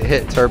starting to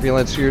hit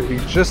turbulence. You're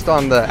just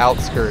on the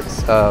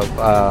outskirts of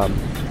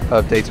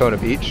Daytona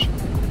Beach.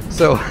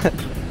 So,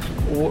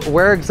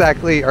 where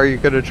exactly are you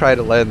going to try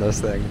to land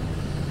this thing,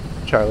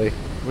 Charlie?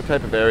 What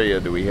type of area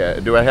do we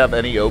have? Do I have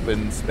any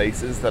open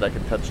spaces that I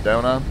can touch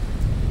down on?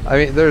 I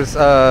mean, there's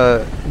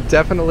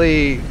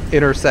definitely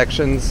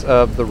intersections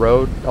of the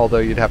road, although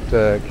you'd have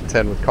to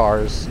contend with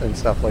cars and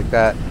stuff like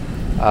that.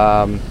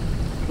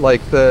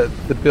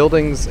 The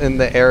buildings in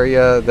the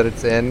area that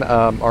it's in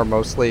are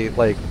mostly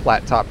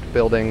flat-topped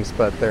buildings,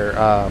 but they're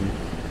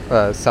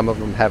some of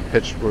them have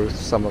pitched roofs,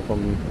 some of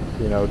them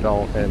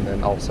don't, and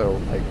then also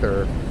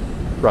they're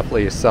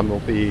roughly. Some will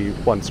be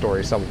 1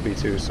 story, some will be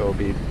 2, so it'll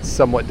be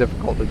somewhat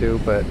difficult to do,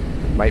 but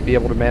might be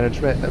able to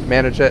manage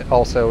it.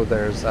 Also,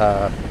 there's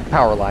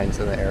power lines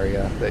in the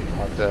area that you'll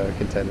have to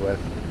contend with,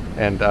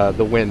 and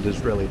the wind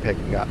is really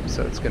picking up,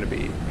 so it's going to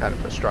be kind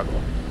of a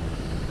struggle.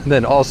 And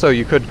then also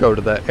you could go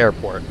to the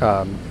airport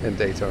in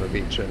Daytona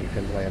Beach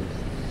and land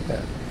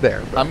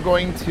there. I'm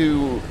going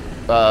to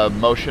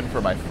motion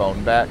for my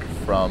phone back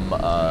from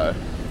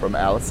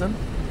Allison.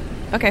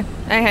 Okay,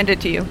 I hand it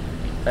to you.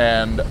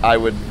 And I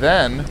would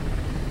then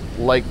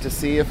like to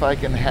see if I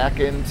can hack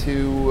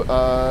into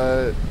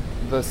the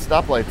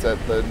stoplights at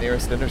the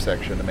nearest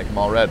intersection and make them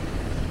all red.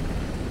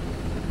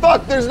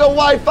 Fuck, there's no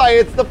Wi-Fi,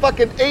 it's the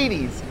fucking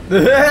 80s.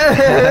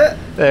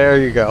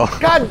 There you go.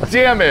 God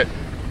damn it.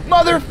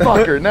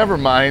 Motherfucker, never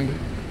mind.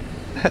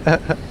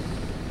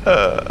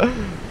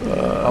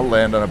 I'll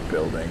land on a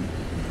building.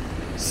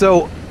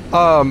 So,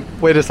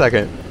 wait a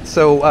second.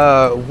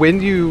 So,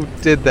 when you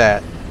did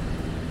that,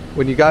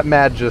 when you got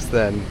mad just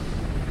then,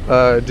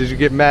 did you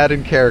get mad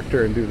in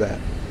character and do that?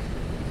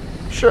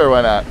 Sure,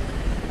 why not?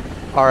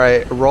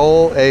 Alright,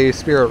 roll a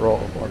spirit roll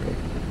for me.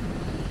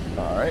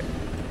 Alright.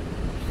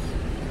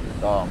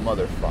 Oh,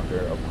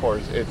 motherfucker. Of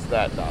course, it's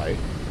that die.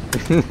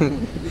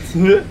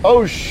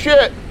 Oh,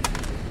 shit!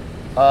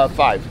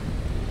 5.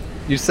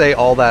 You say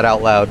all that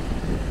out loud.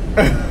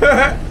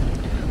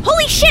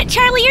 Holy shit,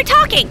 Charlie, you're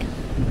talking!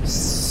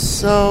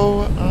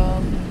 So,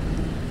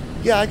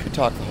 yeah, I could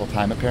talk the whole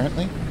time,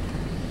 apparently.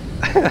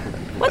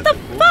 What the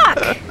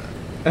fuck?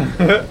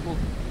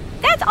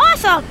 That's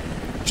awesome!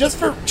 Just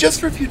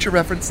for future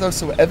reference, though,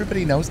 so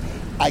everybody knows,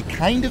 I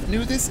kind of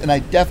knew this, and I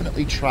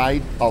definitely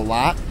tried a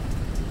lot.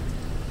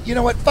 You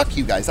know what? Fuck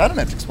you guys. I don't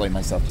have to explain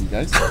myself to you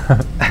guys.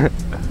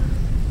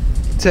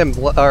 Kim,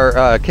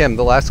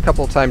 the last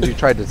couple of times you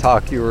tried to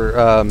talk, you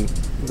were,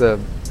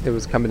 it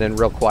was coming in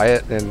real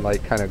quiet and,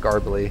 like, kind of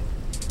garbly.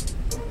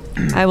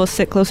 I will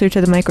sit closer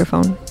to the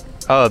microphone.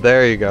 Oh,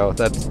 there you go.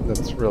 That's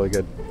really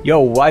good. Yo,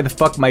 why the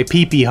fuck my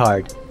pee-pee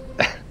hard?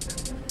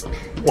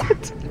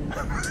 What?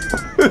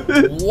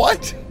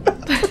 What?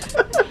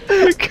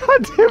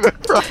 God damn it,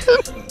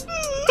 Brian.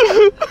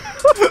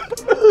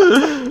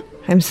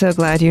 I'm so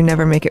glad you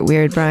never make it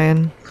weird,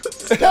 Brian.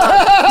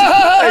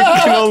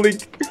 I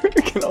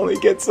can only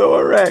get so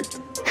erect.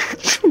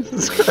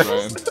 Jesus Christ.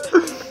 Brian,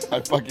 I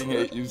fucking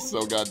hate you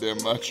so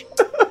goddamn much.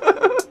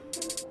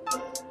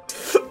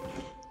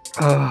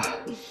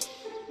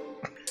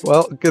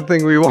 Well, good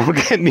thing we won't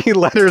get any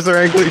letters or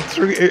angry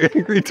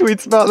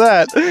tweets about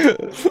that.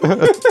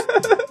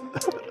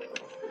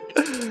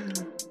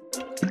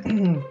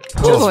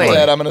 Just for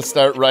that, I'm gonna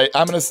start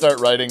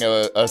writing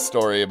a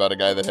story about a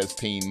guy that has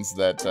peens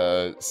that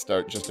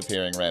start just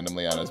appearing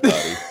randomly on his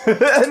body.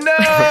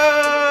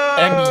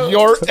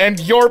 No! And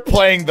you're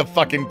playing the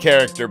fucking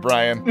character,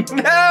 Brian.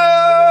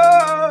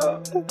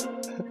 No!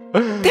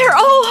 They're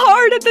all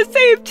hard at the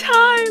same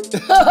time!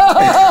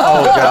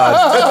 Oh,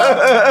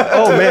 God.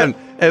 Oh, man.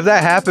 If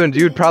that happened,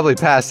 you'd probably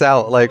pass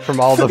out, like,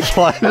 from all the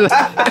blood.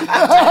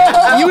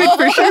 You would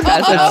for sure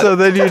pass And out. so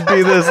then you'd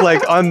be this,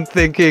 like,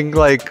 unthinking,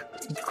 like,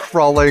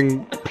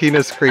 crawling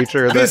penis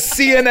creature. The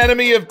sea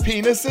anemone of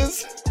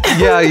penises?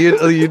 Yeah,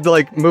 you'd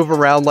like move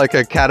around like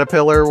a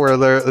caterpillar where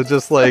they're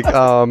just like,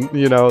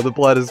 the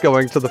blood is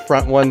going to the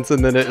front ones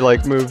and then it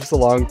like moves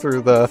along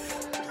through the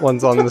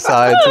ones on the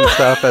sides and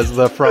stuff as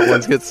the front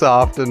ones get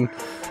soft and...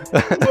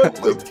 What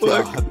the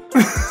fuck?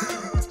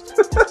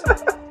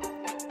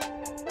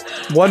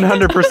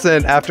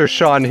 100% after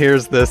Sean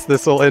hears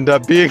this will end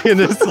up being in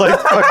his like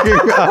fucking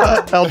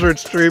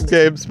Eldritch Dream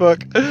Games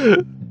book.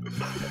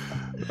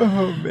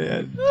 Oh,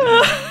 man.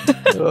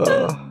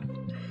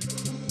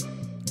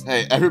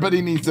 Hey,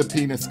 everybody needs a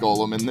penis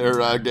golem in their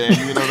game,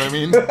 you know what I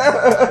mean?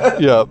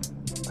 Yep.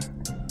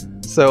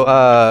 So,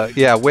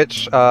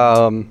 which,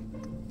 are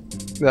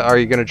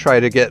you going to try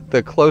to get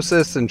the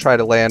closest and try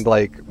to land,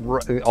 like,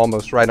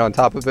 almost right on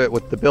top of it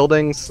with the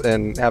buildings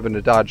and having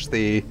to dodge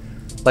the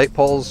light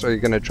poles? Or are you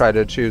going to try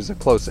to choose a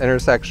close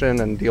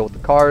intersection and deal with the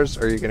cars?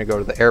 Or are you going to go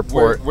to the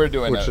airport? We're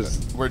doing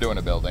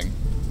a building.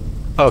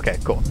 Okay,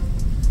 cool.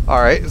 All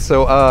right,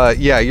 so,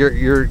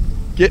 you're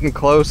getting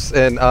close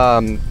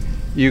and,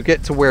 you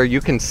get to where you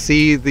can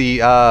see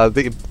the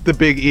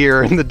big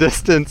ear in the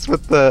distance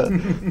with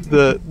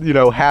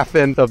the half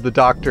end of the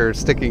doctor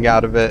sticking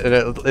out of it,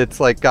 and it's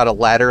like got a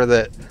ladder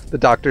that the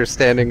doctor's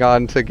standing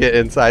on to get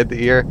inside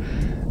the ear.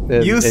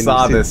 You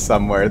saw this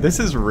somewhere. This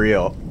is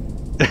real.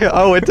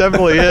 Oh, it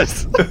definitely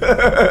is.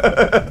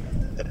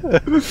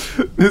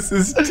 This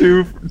is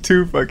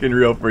too fucking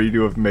real for you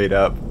to have made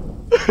up.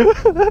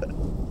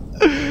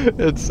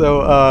 And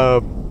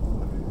so,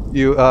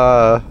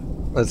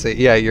 let's see.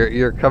 Yeah,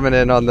 you're coming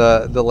in on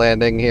the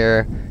landing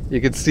here. You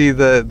can see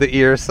the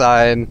ear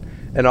sign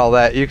and all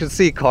that. You can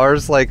see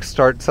cars like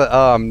start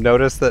to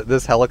notice that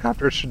this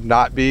helicopter should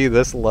not be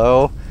this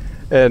low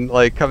and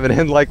like coming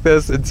in like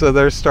this, and so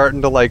they're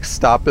starting to like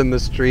stop in the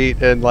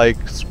street and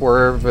like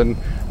swerve and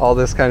all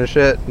this kind of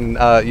shit. And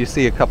you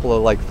see a couple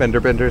of like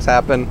fender benders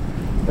happen,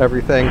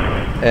 everything,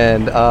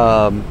 and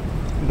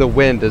the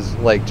wind is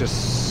like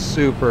just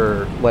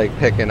super like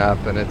picking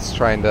up, and it's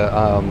trying to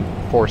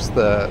force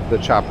the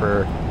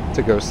chopper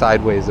to go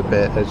sideways a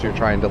bit as you're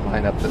trying to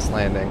line up this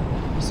landing.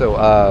 So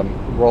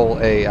roll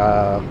a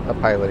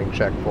piloting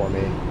check for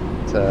me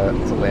to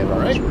land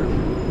on this roof.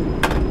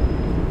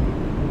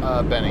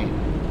 Benny.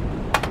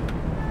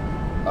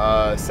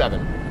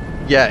 7.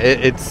 Yeah,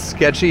 it's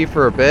sketchy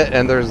for a bit,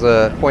 and there's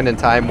a point in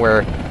time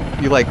where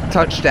you like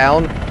touch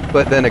down,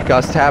 but then a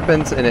gust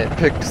happens and it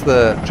picks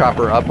the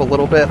chopper up a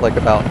little bit, like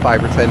about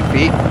 5 or 10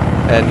 feet,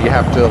 and you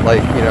have to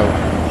like, you know,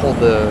 hold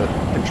the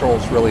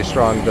controls really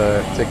strong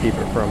to keep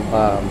it from,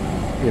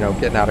 you know,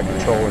 getting out of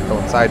control and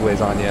going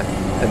sideways on you.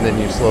 And then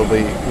you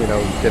slowly, you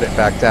know, get it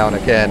back down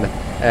again,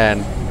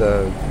 and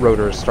the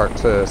rotors start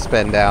to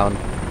spin down.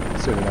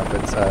 Soon enough,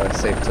 it's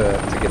safe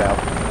to get out.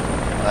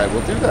 I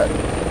will do that.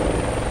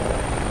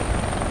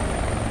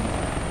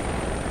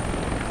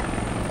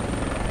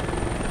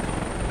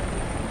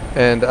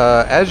 And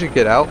as you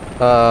get out,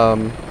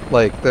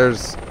 like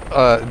there's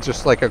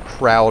just like a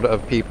crowd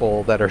of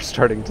people that are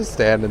starting to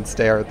stand and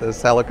stare at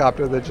this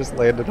helicopter that just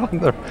landed on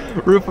the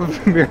roof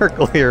of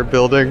Miracle Here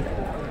building,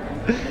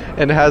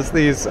 and has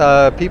these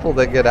people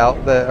that get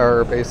out that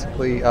are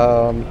basically,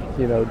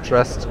 you know,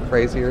 dressed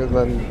crazier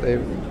than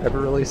they've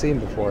ever really seen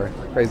before.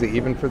 Crazy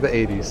even for the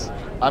 80s.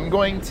 I'm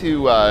going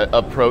to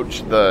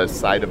approach the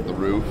side of the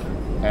roof,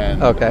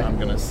 and I'm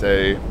gonna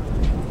say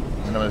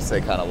kind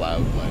of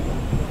loud, like,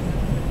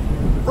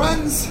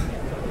 friends,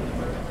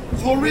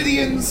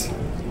 Floridians,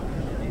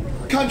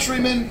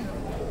 countrymen,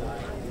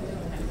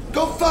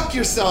 go fuck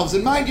yourselves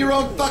and mind your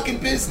own fucking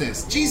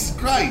business. Jesus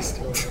Christ.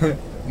 And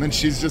then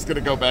she's just gonna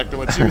go back to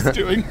what she was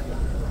doing.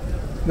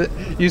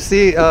 You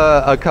see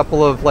a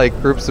couple of like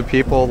groups of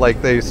people,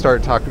 like they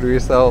start talking to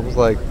themselves,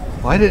 like,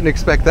 well, I didn't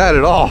expect that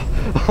at all.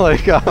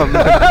 Like,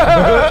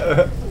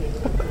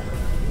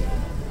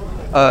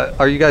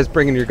 are you guys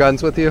bringing your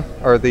guns with you?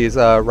 Or these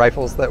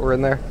rifles that were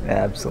in there?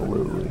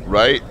 Absolutely.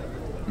 Right?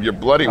 You're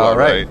bloody well,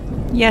 right?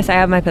 Yes, I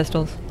have my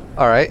pistols.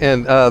 All right,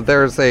 and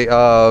there's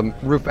a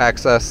roof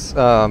access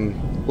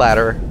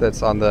ladder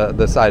that's on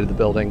the side of the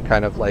building,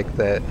 kind of like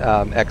that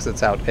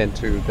exits out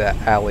into the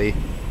alley,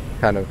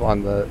 kind of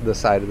on the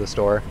side of the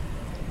store.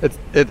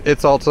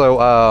 It's also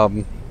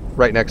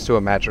right next to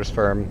a mattress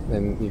firm,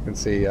 and you can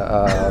see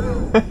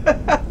a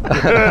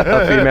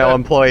female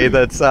employee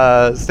that's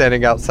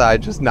standing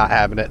outside, just not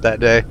having it that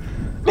day.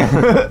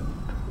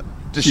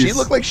 Does she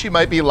look like she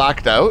might be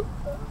locked out?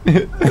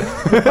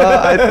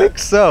 I think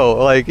so.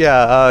 Like,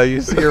 yeah,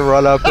 you see her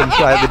run up and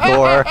try the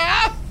door,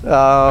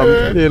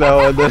 you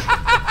know, and then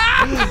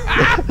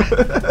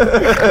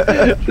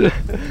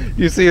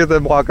you see her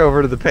then walk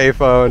over to the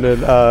payphone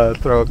and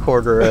throw a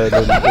quarter in,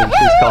 and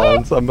she's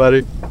calling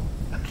somebody.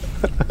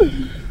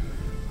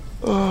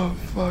 Oh,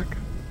 fuck.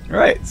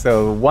 Right,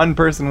 so one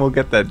person will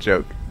get that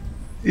joke.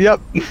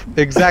 Yep,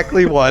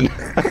 exactly one.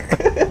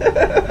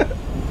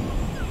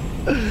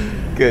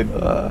 Good.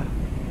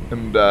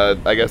 And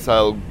I guess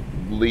I'll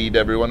lead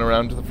everyone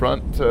around to the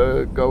front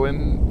to go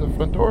in the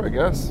front door, I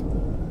guess.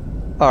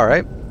 All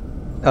right.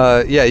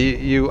 Yeah,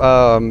 you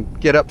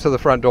get up to the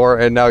front door,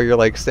 and now you're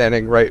like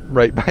standing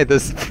right by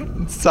this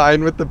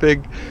sign with the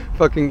big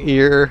fucking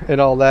ear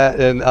and all that,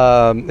 and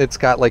it's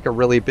got like a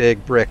really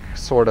big brick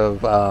sort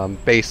of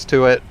base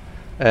to it,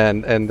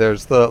 and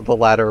there's the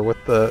ladder with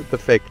the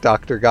fake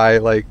doctor guy,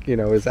 like, you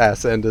know, his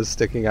ass end is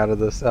sticking out of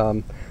this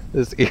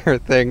this ear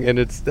thing, and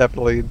it's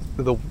definitely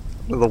one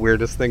of the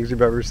weirdest things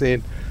you've ever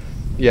seen.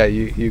 Yeah,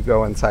 you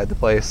go inside the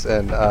place,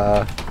 and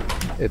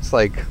it's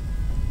like,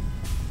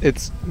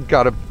 it's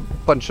got a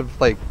bunch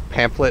of like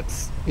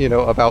pamphlets, you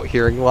know, about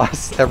hearing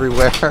loss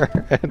everywhere,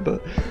 and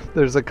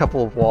there's a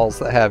couple of walls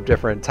that have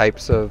different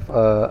types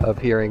of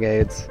hearing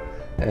aids,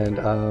 and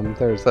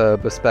there's a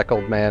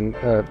bespectacled man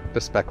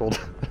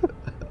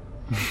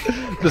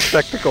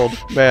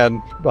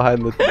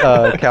behind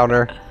the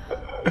counter.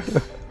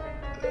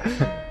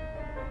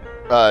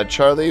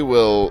 Charlie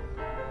will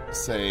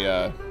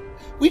say,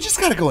 we just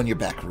gotta go in your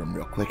back room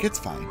real quick, it's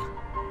fine.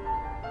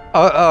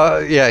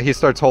 Yeah, he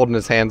starts holding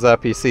his hands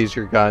up, he sees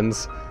your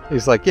guns.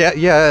 He's like,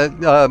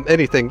 yeah,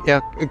 anything, yeah,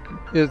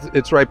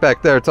 it's right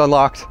back there, it's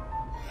unlocked.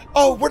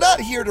 Oh, we're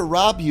not here to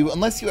rob you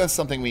unless you have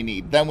something we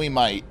need, then we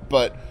might,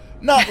 but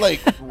not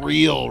like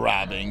real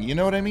robbing, you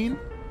know what I mean?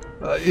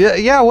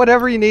 Yeah,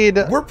 whatever you need.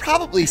 We're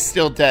probably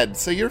still dead,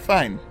 so you're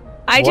fine.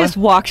 I just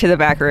walk to the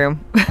back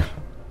room.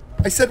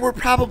 I said we're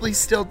probably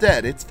still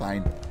dead, it's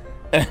fine.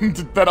 and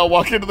then I'll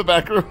walk into the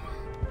back room.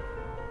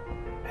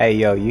 Hey,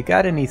 yo, you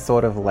got any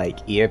sort of,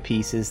 like,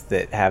 earpieces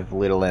that have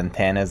little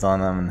antennas on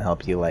them and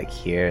help you, like,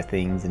 hear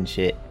things and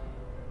shit?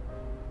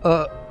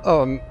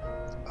 And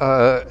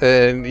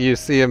you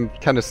see him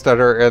kind of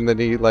stutter, and then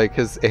he, like,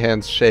 his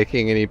hand's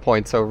shaking, and he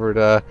points over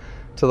to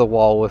the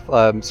wall with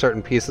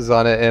certain pieces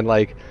on it, and,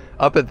 like,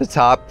 up at the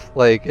top,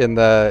 like, in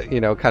the, you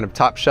know, kind of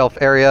top shelf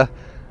area,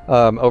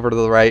 over to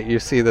the right, you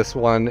see this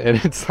one, and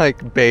it's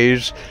like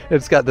beige.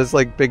 It's got this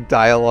like big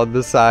dial on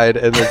the side,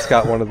 and it's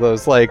got one of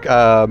those like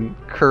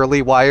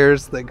curly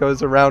wires that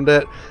goes around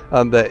it,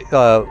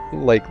 that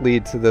like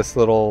lead to this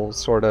little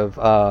sort of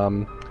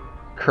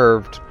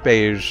curved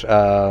beige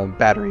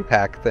battery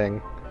pack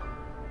thing.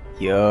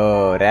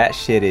 Yo, that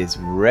shit is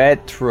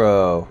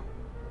retro.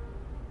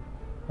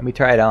 Let me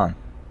try it on.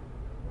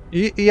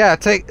 Yeah,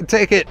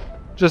 take it.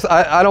 Just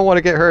I don't want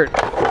to get hurt.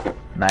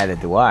 Neither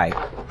do I.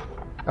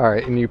 All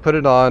right, and you put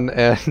it on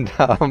and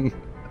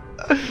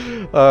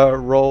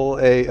roll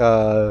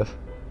a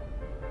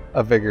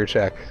vigor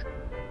check.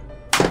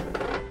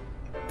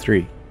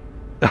 3.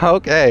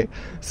 Okay,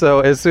 so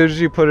as soon as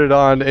you put it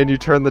on and you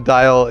turn the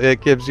dial,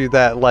 it gives you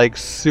that like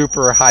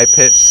super high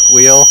pitched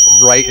squeal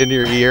right in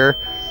your ear,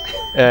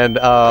 and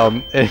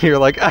you're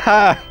like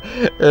ah.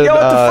 And, Yo,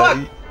 what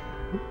the fuck?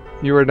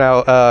 You are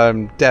now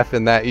deaf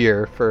in that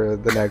ear for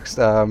the next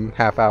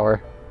half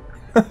hour.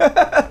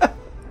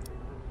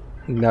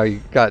 Now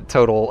you got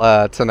total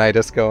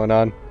tinnitus going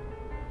on.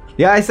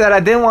 Yeah, I said I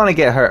didn't want to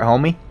get hurt,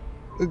 homie.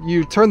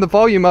 You turned the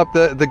volume up,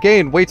 the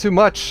gain way too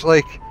much.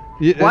 Like,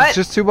 What? it's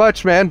just too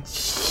much, man.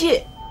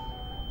 Shit.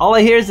 All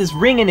I hear is this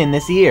ringing in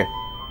this ear.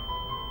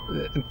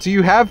 Do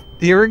you have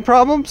hearing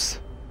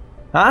problems?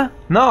 Huh?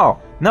 No,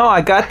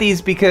 I got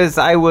these because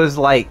I was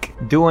like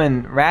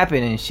doing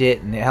rapping and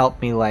shit, and it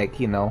helped me like,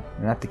 you know,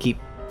 not have to keep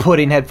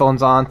putting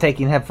headphones on,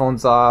 taking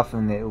headphones off,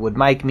 and it would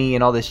mic me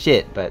and all this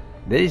shit. But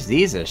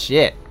these are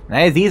shit.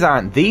 Now, these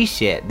aren't the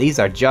shit. These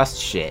are just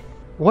shit.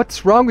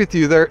 What's wrong with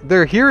you?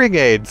 They're hearing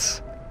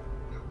aids.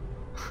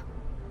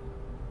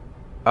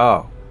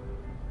 Oh.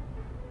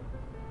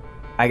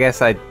 I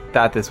guess I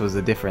thought this was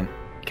a different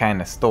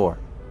kind of store.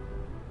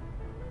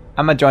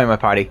 I'm gonna join my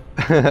party.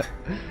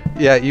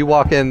 Yeah, you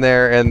walk in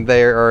there and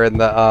they are in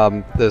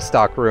the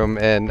stock room,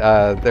 and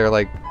they're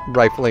like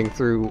rifling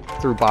through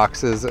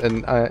boxes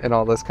and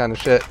all this kind of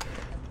shit,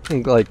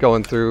 and, like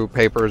going through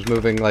papers,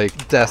 moving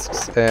like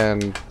desks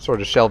and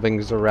sort of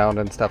shelvings around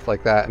and stuff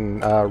like that.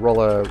 And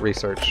roll a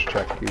research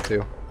check, you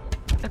two.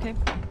 Okay.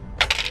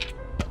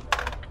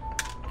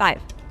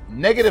 5.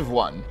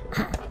 -1.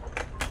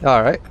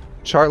 All right,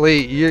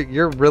 Charlie,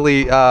 you're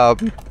really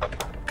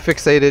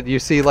fixated. You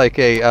see like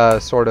a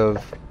sort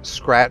of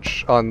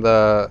scratch on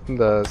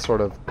the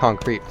sort of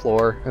concrete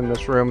floor in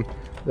this room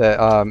that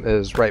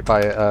is right by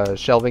a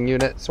shelving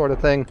unit sort of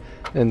thing,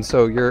 and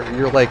so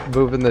you're like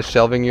moving the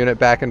shelving unit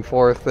back and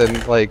forth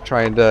and like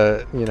trying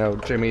to, you know,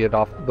 jimmy it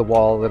off the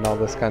wall and all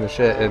this kind of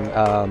shit,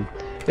 and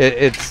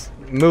it's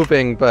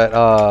moving, but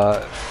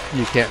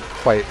you can't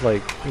quite,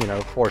 like, you know,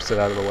 force it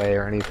out of the way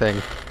or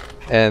anything.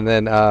 And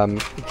then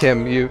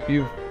Kim,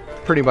 you've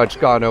pretty much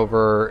gone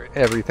over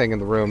everything in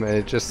the room, and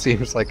it just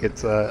seems like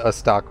it's a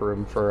stock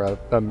room for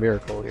a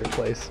Miracle Ear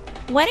place.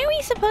 What are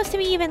we supposed to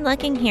be even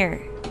looking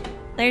here?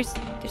 This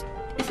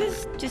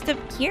is just a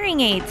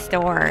hearing aid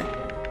store.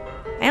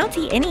 I don't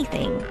see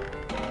anything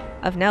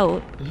of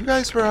note. You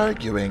guys were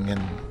arguing,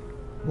 and,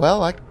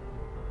 well, I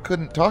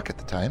couldn't talk at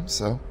the time,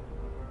 so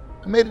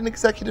I made an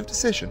executive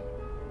decision.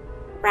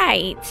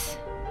 Right.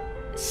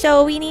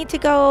 So we need to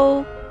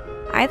go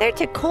either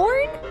to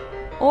Corn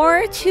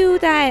or to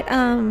that,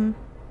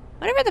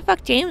 whatever the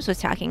fuck James was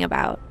talking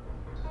about.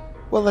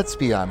 Well, let's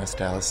be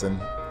honest, Allison.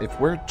 If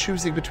we're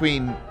choosing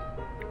between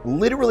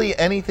literally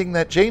anything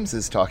that James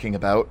is talking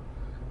about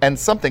and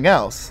something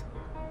else,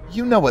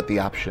 you know what the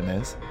option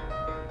is.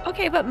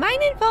 Okay, but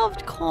mine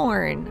involved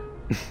corn.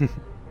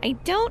 I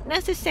don't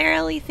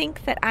necessarily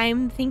think that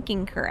I'm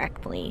thinking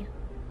correctly.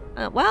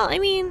 Well, I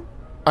mean...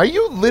 Are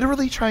you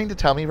literally trying to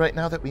tell me right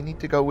now that we need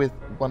to go with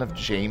one of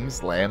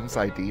James Lamb's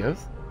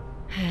ideas?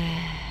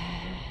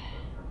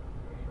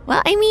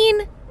 Well, I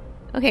mean...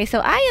 Okay, so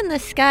Eye in the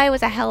Sky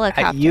was a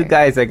helicopter. You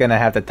guys are gonna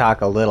have to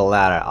talk a little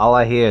louder. All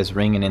I hear is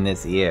ringing in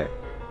this ear.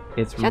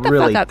 It's Shut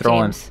really the fuck up,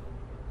 throwing... James.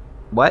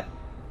 What?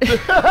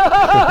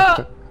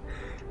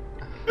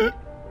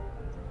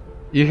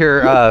 You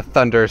hear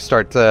thunder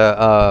start to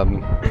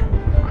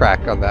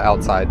crack on the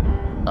outside.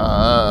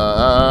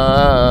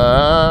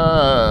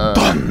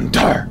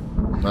 Thunder!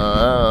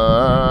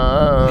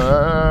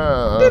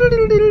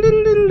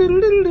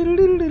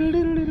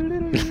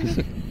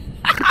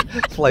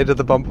 Flight of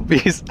the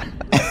Bumblebees.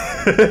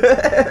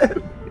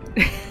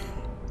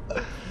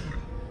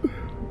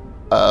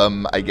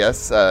 I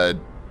guess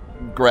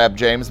grab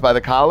James by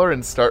the collar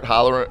and start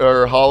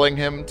hauling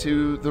him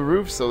to the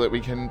roof so that we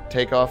can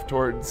take off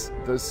towards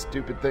the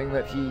stupid thing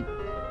that he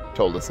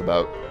told us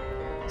about.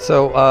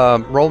 So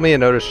roll me a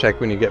notice check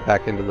when you get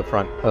back into the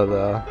front of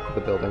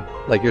the building.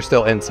 Like, you're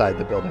still inside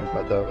the building,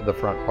 but the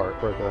front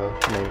part where the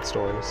main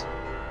store is.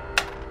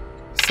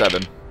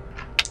 7.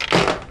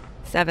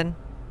 7.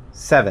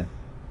 7.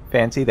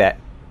 Fancy that.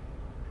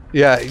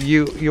 Yeah,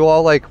 you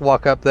all like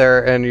walk up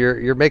there and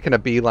you're making a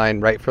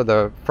beeline right for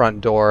the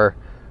front door,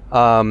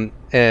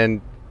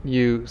 and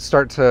you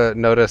start to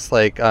notice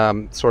like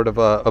sort of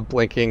a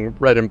blinking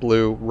red and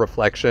blue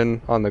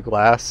reflection on the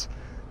glass,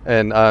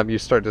 and you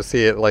start to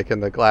see it like in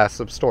the glass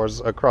of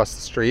stores across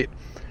the street,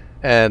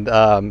 and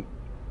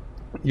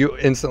you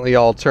instantly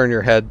all turn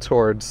your head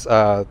towards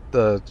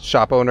the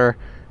shop owner.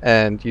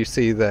 And you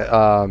see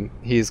that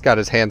he's got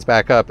his hands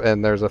back up,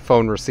 and there's a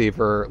phone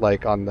receiver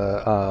like on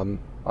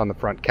the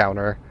front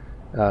counter,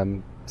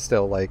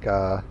 still like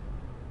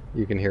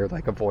you can hear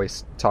like a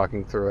voice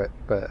talking through it,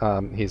 but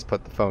he's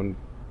put the phone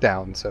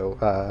down,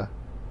 so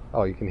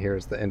all you can hear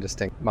is the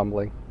indistinct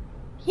mumbling.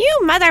 You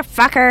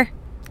motherfucker!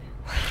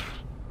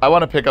 I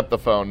want to pick up the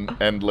phone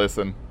and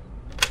listen.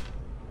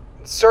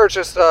 Sir,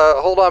 just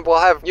hold on. We'll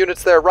have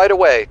units there right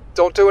away.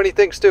 Don't do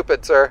anything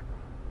stupid, sir.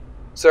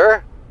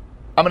 Sir?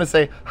 I'm going to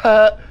say,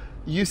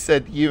 you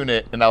said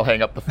unit, and I'll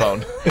hang up the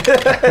phone.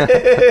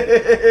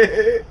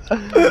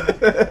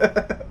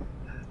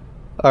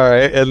 All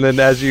right, and then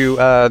as you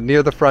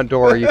near the front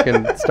door, you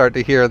can start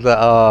to hear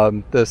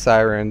the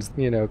sirens,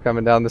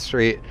 coming down the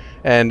street,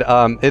 and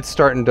it's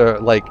starting to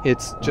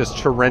it's just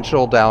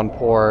torrential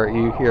downpour.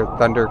 You hear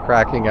thunder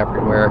cracking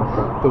everywhere.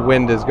 The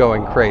wind is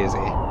going crazy.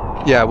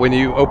 Yeah, when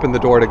you open the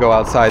door to go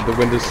outside, the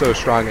wind is so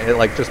strong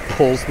it just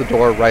pulls the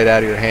door right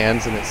out of your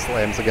hands and it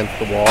slams against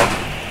the wall.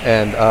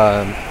 And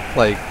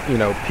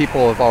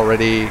people have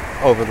already,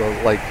 over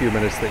the few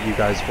minutes that you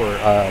guys were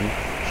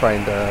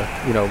trying to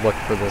look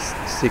for this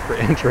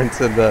secret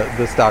entrance in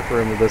the stock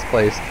room of this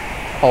place,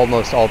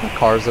 almost all the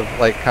cars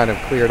have kind of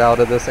cleared out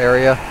of this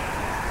area.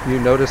 You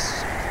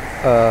notice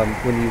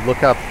when you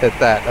look up at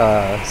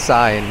that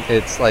sign,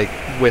 it's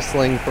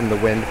whistling from the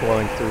wind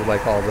blowing through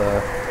all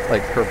the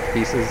curved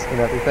pieces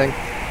and everything,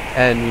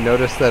 and you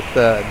notice that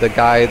the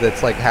guy that's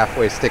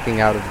halfway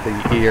sticking out of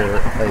the ear,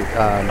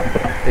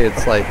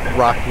 it's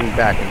rocking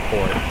back and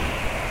forth,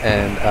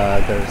 and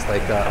there's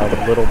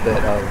a little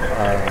bit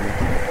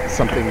of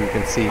something you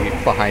can see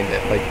behind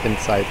it,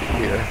 inside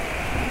the ear.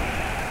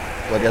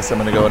 Well, I guess I'm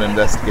gonna go and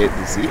investigate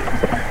the seat.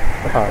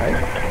 All right,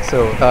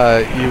 so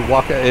you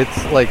walk.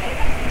 It's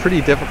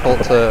pretty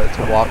difficult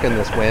to walk in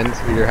this wind.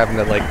 So you're having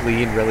to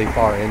lean really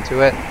far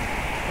into it,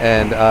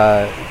 and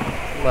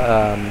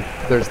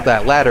there's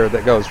that ladder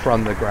that goes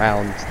from the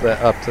ground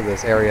up to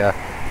this area,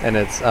 and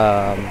it's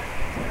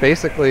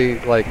basically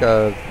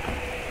a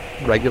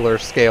regular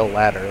scale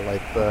ladder,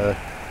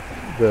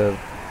 the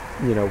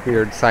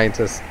weird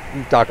scientist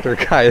doctor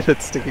guy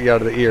that's sticking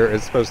out of the ear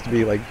is supposed to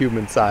be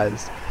human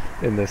sized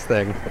in this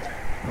thing.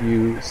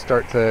 You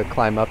start to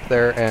climb up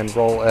there and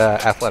roll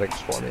athletics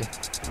for me.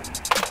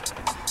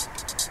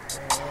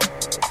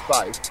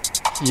 5.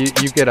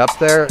 You get up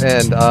there,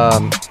 and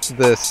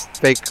this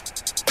fake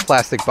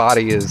plastic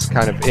body is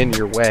kind of in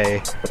your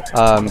way,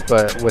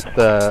 but with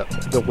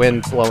the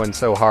wind blowing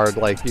so hard,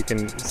 you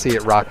can see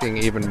it rocking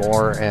even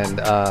more, and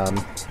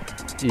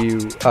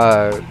you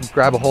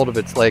grab a hold of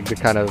its leg to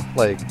kind of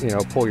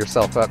pull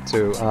yourself up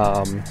to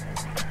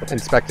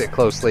inspect it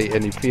closely,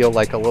 and you feel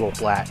a little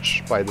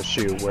latch by the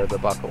shoe where the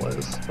buckle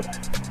is.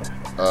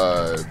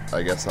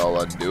 I guess I'll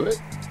undo it.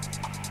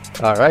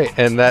 All right,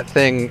 and that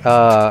thing,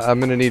 I'm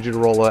going to need you to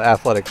roll an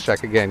athletics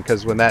check again,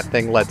 because when that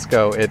thing lets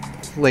go, it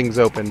flings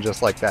open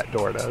just like that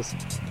door does.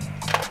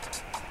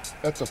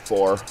 That's a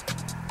 4.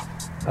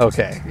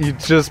 Okay, you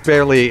just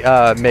barely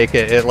make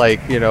it. It,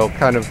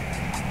 kind of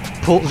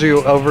pulls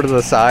you over to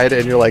the side,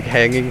 and you're,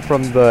 hanging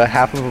from the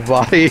half of a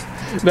body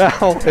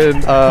now,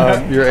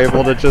 and you're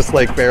able to just,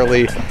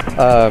 barely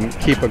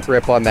keep a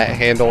grip on that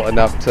handle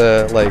enough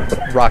to,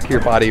 rock your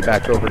body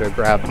back over to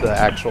grab the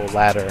actual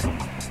ladder.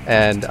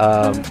 And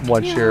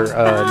once you're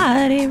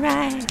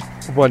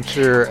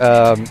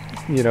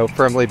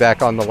firmly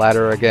back on the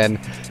ladder again,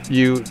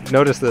 you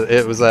notice that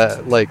it was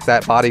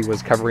that body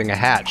was covering a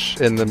hatch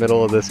in the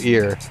middle of this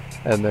ear,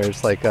 and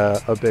there's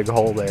a big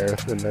hole there,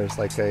 and there's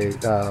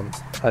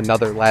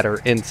another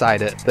ladder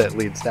inside it that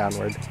leads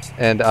downward,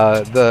 and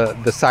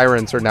the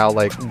sirens are now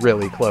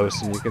really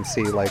close, and you can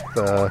see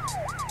the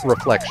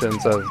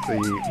reflections of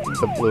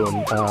the blue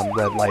and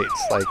red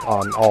lights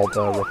on all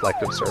the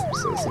reflective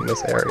surfaces in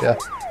this area.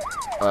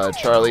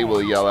 Charlie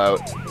will yell out,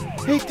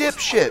 "Hey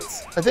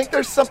dipshits, I think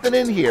there's something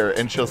in here,"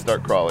 and she'll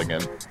start crawling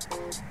in.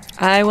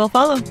 I will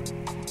follow.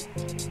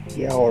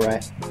 Yeah,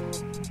 alright.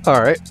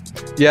 Alright.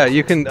 Yeah,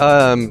 you can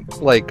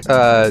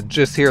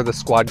just hear the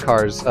squad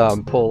cars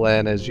pull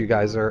in as you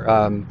guys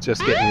are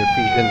just getting your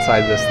feet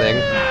inside this thing.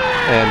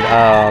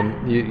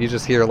 And you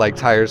just hear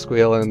tires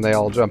squealing, and they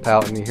all jump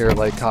out, and you hear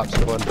cops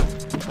going,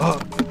 "Oh,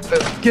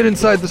 get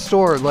inside the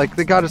store,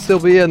 they gotta still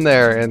be in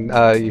there." And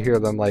you hear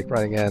them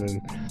running in,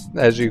 and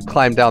as you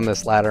climb down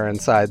this ladder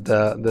inside,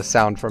 the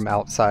sound from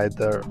outside,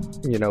 the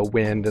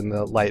wind and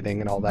the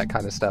lightning and all that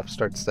kind of stuff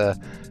starts to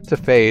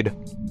fade,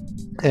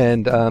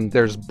 and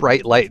there's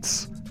bright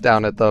lights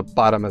down at the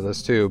bottom of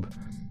this tube,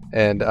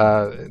 and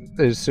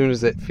as soon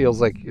as it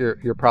feels like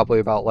you're probably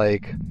about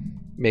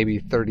maybe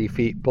 30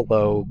 feet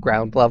below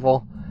ground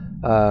level,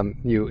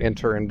 you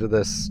enter into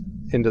this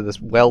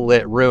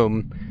well-lit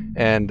room,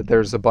 and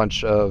there's a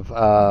bunch of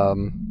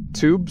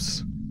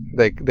tubes.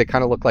 They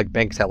kind of look like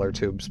bank teller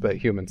tubes, but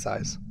human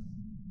size.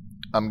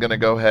 I'm gonna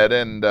go ahead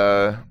and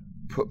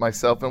put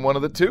myself in one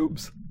of the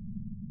tubes.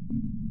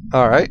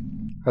 All right.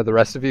 Are the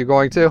rest of you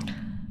going to?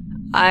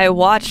 I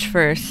watch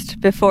first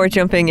before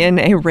jumping in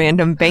a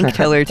random bank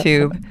teller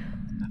tube.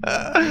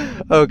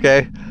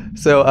 Okay.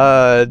 So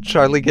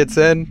Charlie gets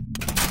in,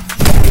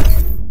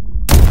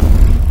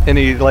 and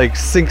he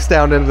sinks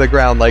down into the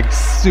ground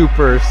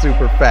super,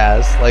 super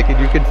fast. And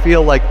you can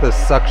feel the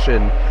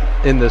suction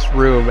in this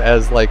room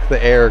as like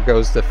the air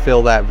goes to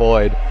fill that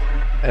void.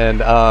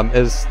 And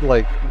as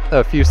like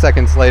a few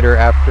seconds later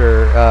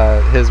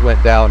after his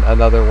went down,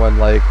 another one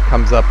like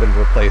comes up and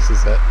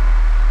replaces it.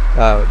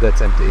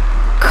 That's empty.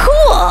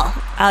 Cool!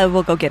 I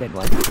will go get in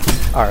one.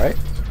 All right.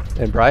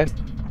 And Brian?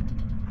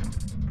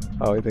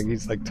 Oh, I think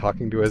he's like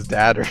talking to his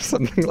dad or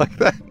something like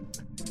that.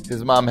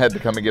 His mom had to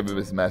come and give him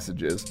his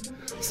messages.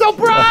 So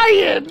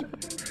Brian,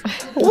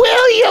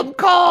 William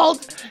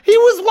called. He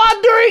was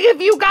wondering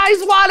if you guys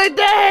wanted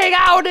to hang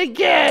out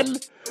again.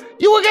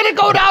 You were gonna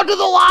go down to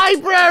the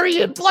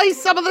library and play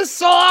some of the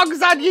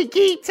songs on your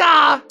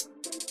guitar.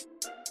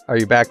 Are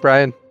you back,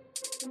 Brian?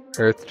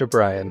 Earth to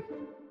Brian.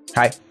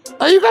 Hi.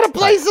 Are you gonna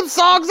play some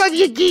songs on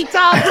your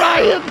guitar,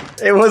 Brian?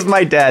 It was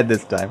my dad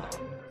this time.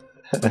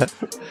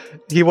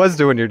 He was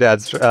doing your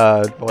dad's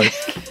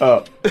voice.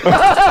 Oh.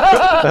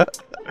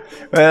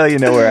 Well, you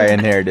know where I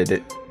inherited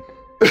it.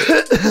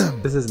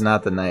 This is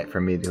not the night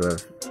for me to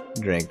have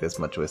drank this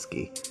much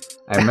whiskey.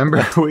 I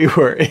remember we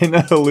were in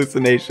a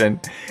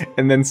hallucination,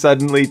 and then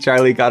suddenly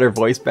Charlie got her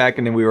voice back,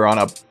 and then we were on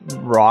a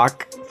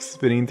rock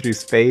spinning through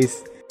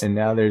space, and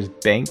now there's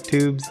bank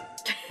tubes.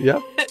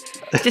 Yep.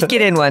 Just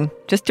get in one.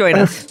 Just join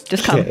us.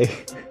 Just come.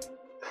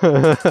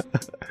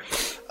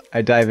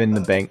 I dive in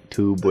the bank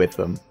tube with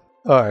them.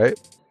 All right.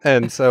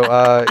 And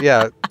so,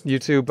 yeah, you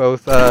two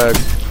both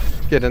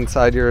get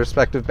inside your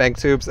respective bank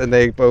tubes, and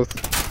they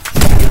both...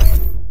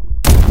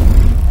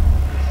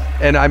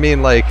 And I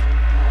mean, like,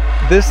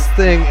 this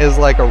thing is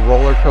like a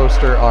roller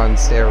coaster on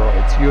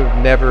steroids. You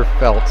have never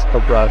felt a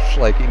rush,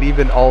 like,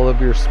 even all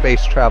of your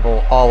space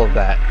travel, all of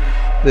that.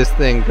 This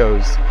thing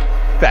goes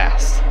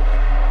fast.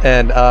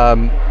 And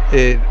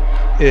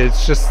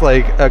it's just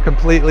like a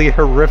completely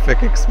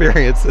horrific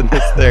experience in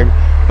this thing.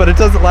 But it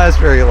doesn't last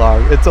very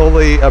long. It's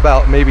only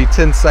about maybe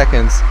 10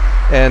 seconds.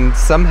 And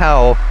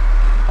somehow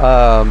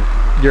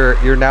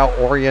you're now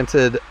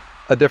oriented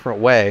a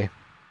different way.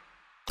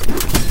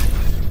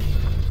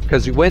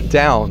 Because you went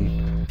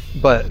down,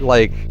 but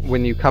like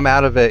when you come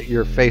out of it,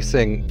 you're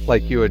facing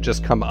like you had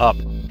just come up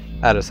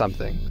out of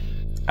something.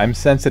 I'm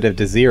sensitive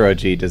to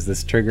 0G. Does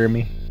this trigger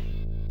me?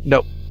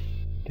 Nope.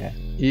 Okay.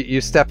 You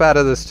step out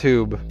of this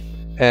tube,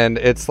 and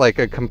it's like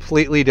a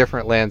completely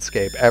different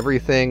landscape.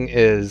 Everything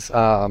is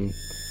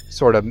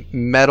sort of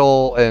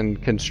metal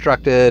and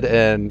constructed,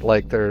 and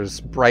like there's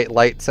bright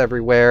lights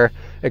everywhere,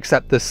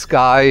 except the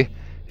sky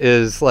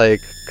is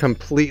like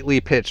completely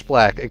pitch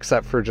black,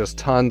 except for just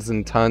tons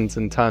and tons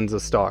and tons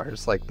of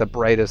stars, like the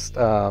brightest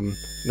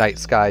night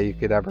sky you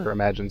could ever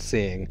imagine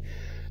seeing.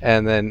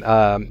 And then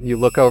you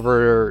look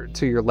over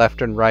to your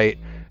left and right,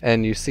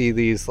 and you see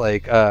these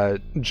like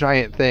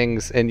giant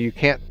things, and you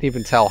can't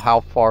even tell how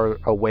far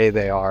away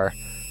they are.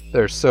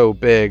 They're so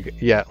big,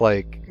 yet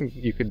like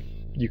you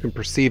can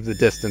perceive the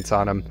distance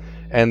on them,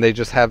 and they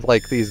just have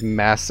like these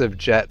massive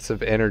jets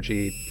of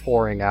energy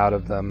pouring out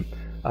of them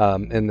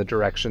in the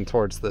direction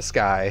towards the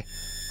sky.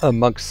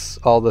 Amongst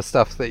all the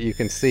stuff that you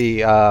can see,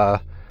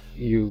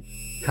 you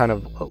kind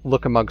of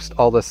look amongst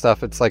all the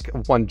stuff. It's like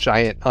one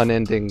giant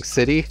unending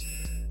city.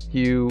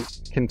 You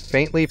can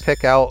faintly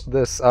pick out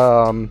this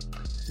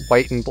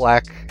white and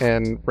black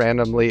and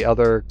randomly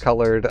other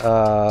colored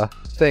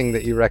thing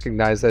that you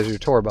recognize as your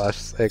tour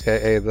bus,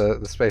 aka the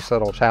Space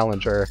Shuttle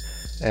Challenger.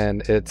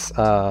 And it's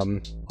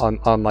on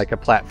like a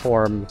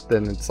platform.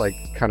 Then it's like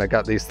kind of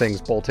got these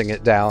things bolting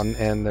it down,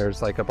 and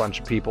there's like a bunch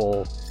of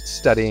people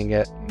studying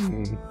it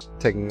and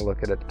taking a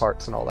look at its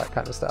parts and all that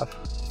kind of stuff.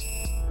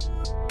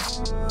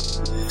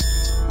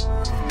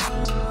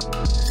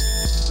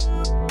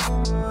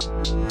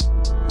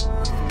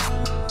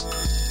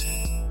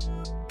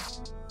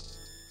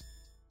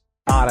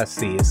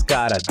 Odyssey, it's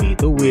gotta be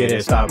the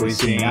weirdest stop we've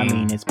seen. I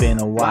mean, it's been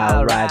a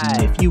while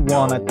riding. If you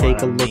wanna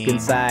take a look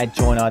inside,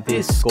 join our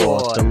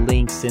Discord. The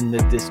link's in the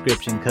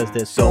description, cause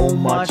there's so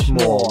much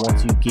more.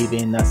 Once you've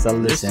given us a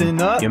listen,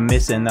 you're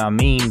missing our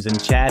memes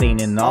and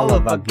chatting and all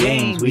of our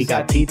games. We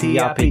got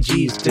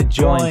TTRPGs to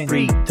join,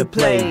 free to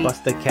play.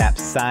 Buster Cap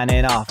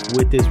signing off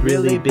with this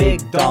really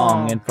big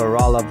dong. And for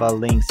all of our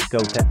links, go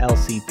to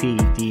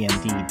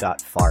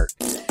lcpdnd.fart.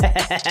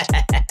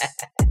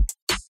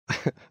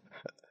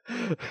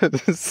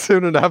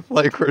 Soon enough,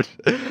 like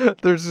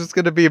there's just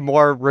going to be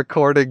more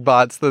recording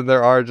bots than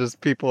there are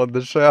just people in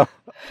the show.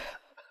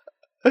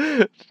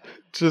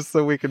 Just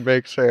so we can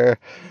make sure.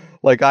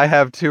 Like, I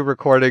have 2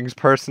 recordings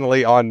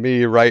personally on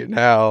me right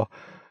now.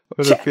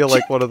 I'm going to feel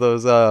like one of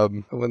those,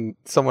 when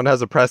someone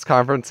has a press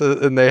conference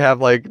and they have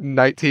like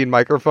 19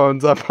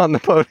 microphones up on the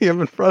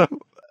podium in front of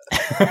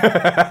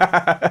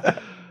them.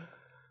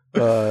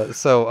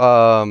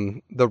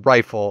 So the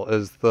rifle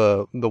is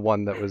the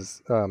one that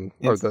was or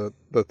the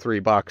 3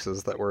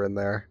 boxes that were in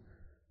there.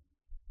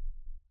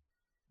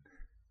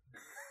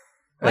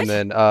 What? And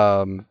then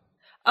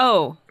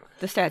oh,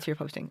 the stats you're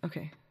posting.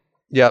 Okay.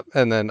 Yep,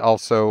 and then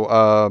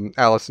also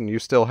Allison, you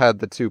still had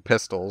the 2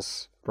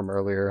 pistols from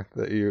earlier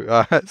that you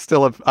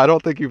still have. I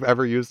don't think you've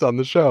ever used on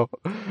the show.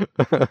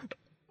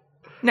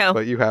 No.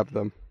 But you have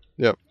them.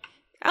 Yep.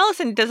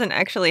 Allison doesn't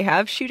actually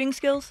have shooting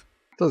skills.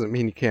 Doesn't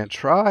mean you can't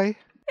try.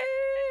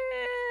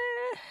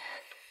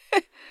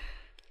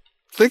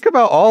 Think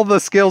about all the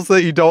skills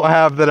that you don't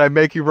have that I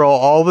make you roll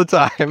all the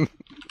time.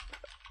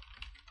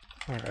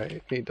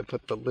 Alright, need to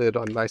put the lid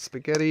on my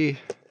spaghetti.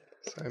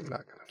 So I'm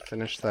not going to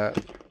finish that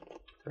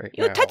right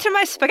now. You touching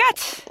my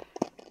spaghetti?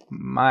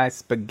 My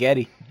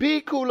spaghetti.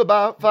 Be cool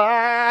about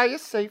fire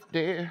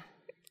safety.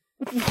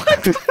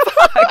 What the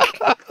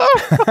fuck?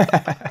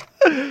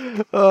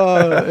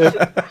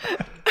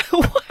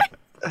 What?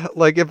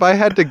 Like, if I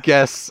had to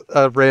guess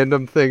a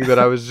random thing that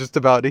I was just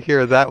about to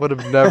hear, that would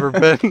have never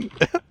been...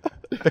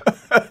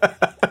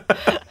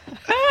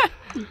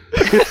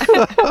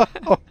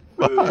 Oh,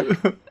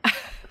 fuck.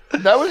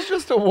 That was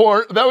just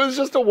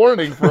a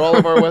warning for all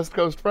of our West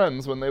Coast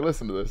friends when they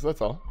listen to this.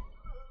 That's all.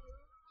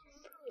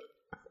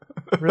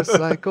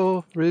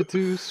 Recycle,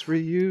 reduce,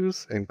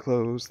 reuse, and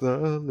close the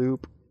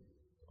loop.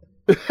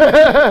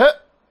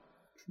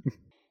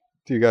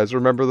 Do you guys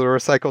remember the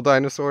recycle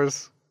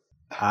dinosaurs?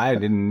 I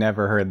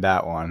never heard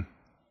that one.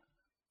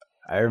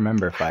 I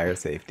remember fire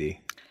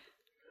safety.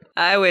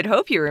 I would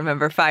hope you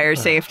remember fire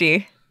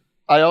safety.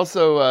 I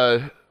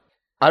also,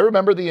 I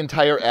remember the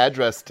entire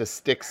address to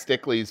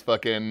Stickley's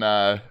fucking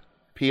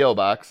P.O.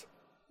 box.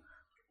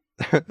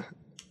 Do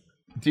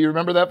you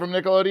remember that from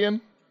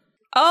Nickelodeon?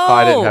 Oh!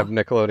 I didn't have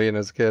Nickelodeon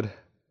as a kid.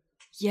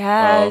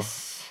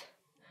 Yes.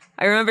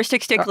 I remember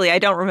Stickley. I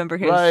don't remember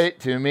his. Right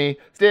to me,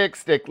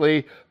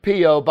 Stickley,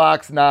 P.O.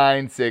 Box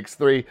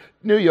 963,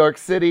 New York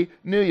City,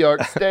 New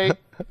York State.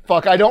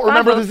 Fuck, I don't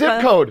remember the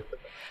zip code.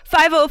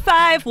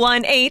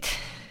 50518.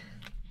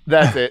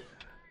 That's it.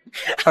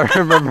 I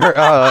remember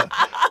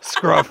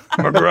Scruff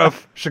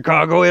McGruff,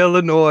 Chicago,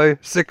 Illinois,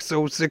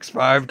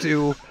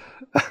 60652.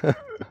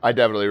 I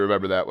definitely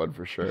remember that one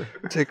for sure.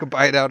 Take a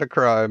bite out of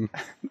crime.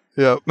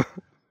 Yep.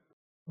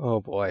 Oh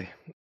boy.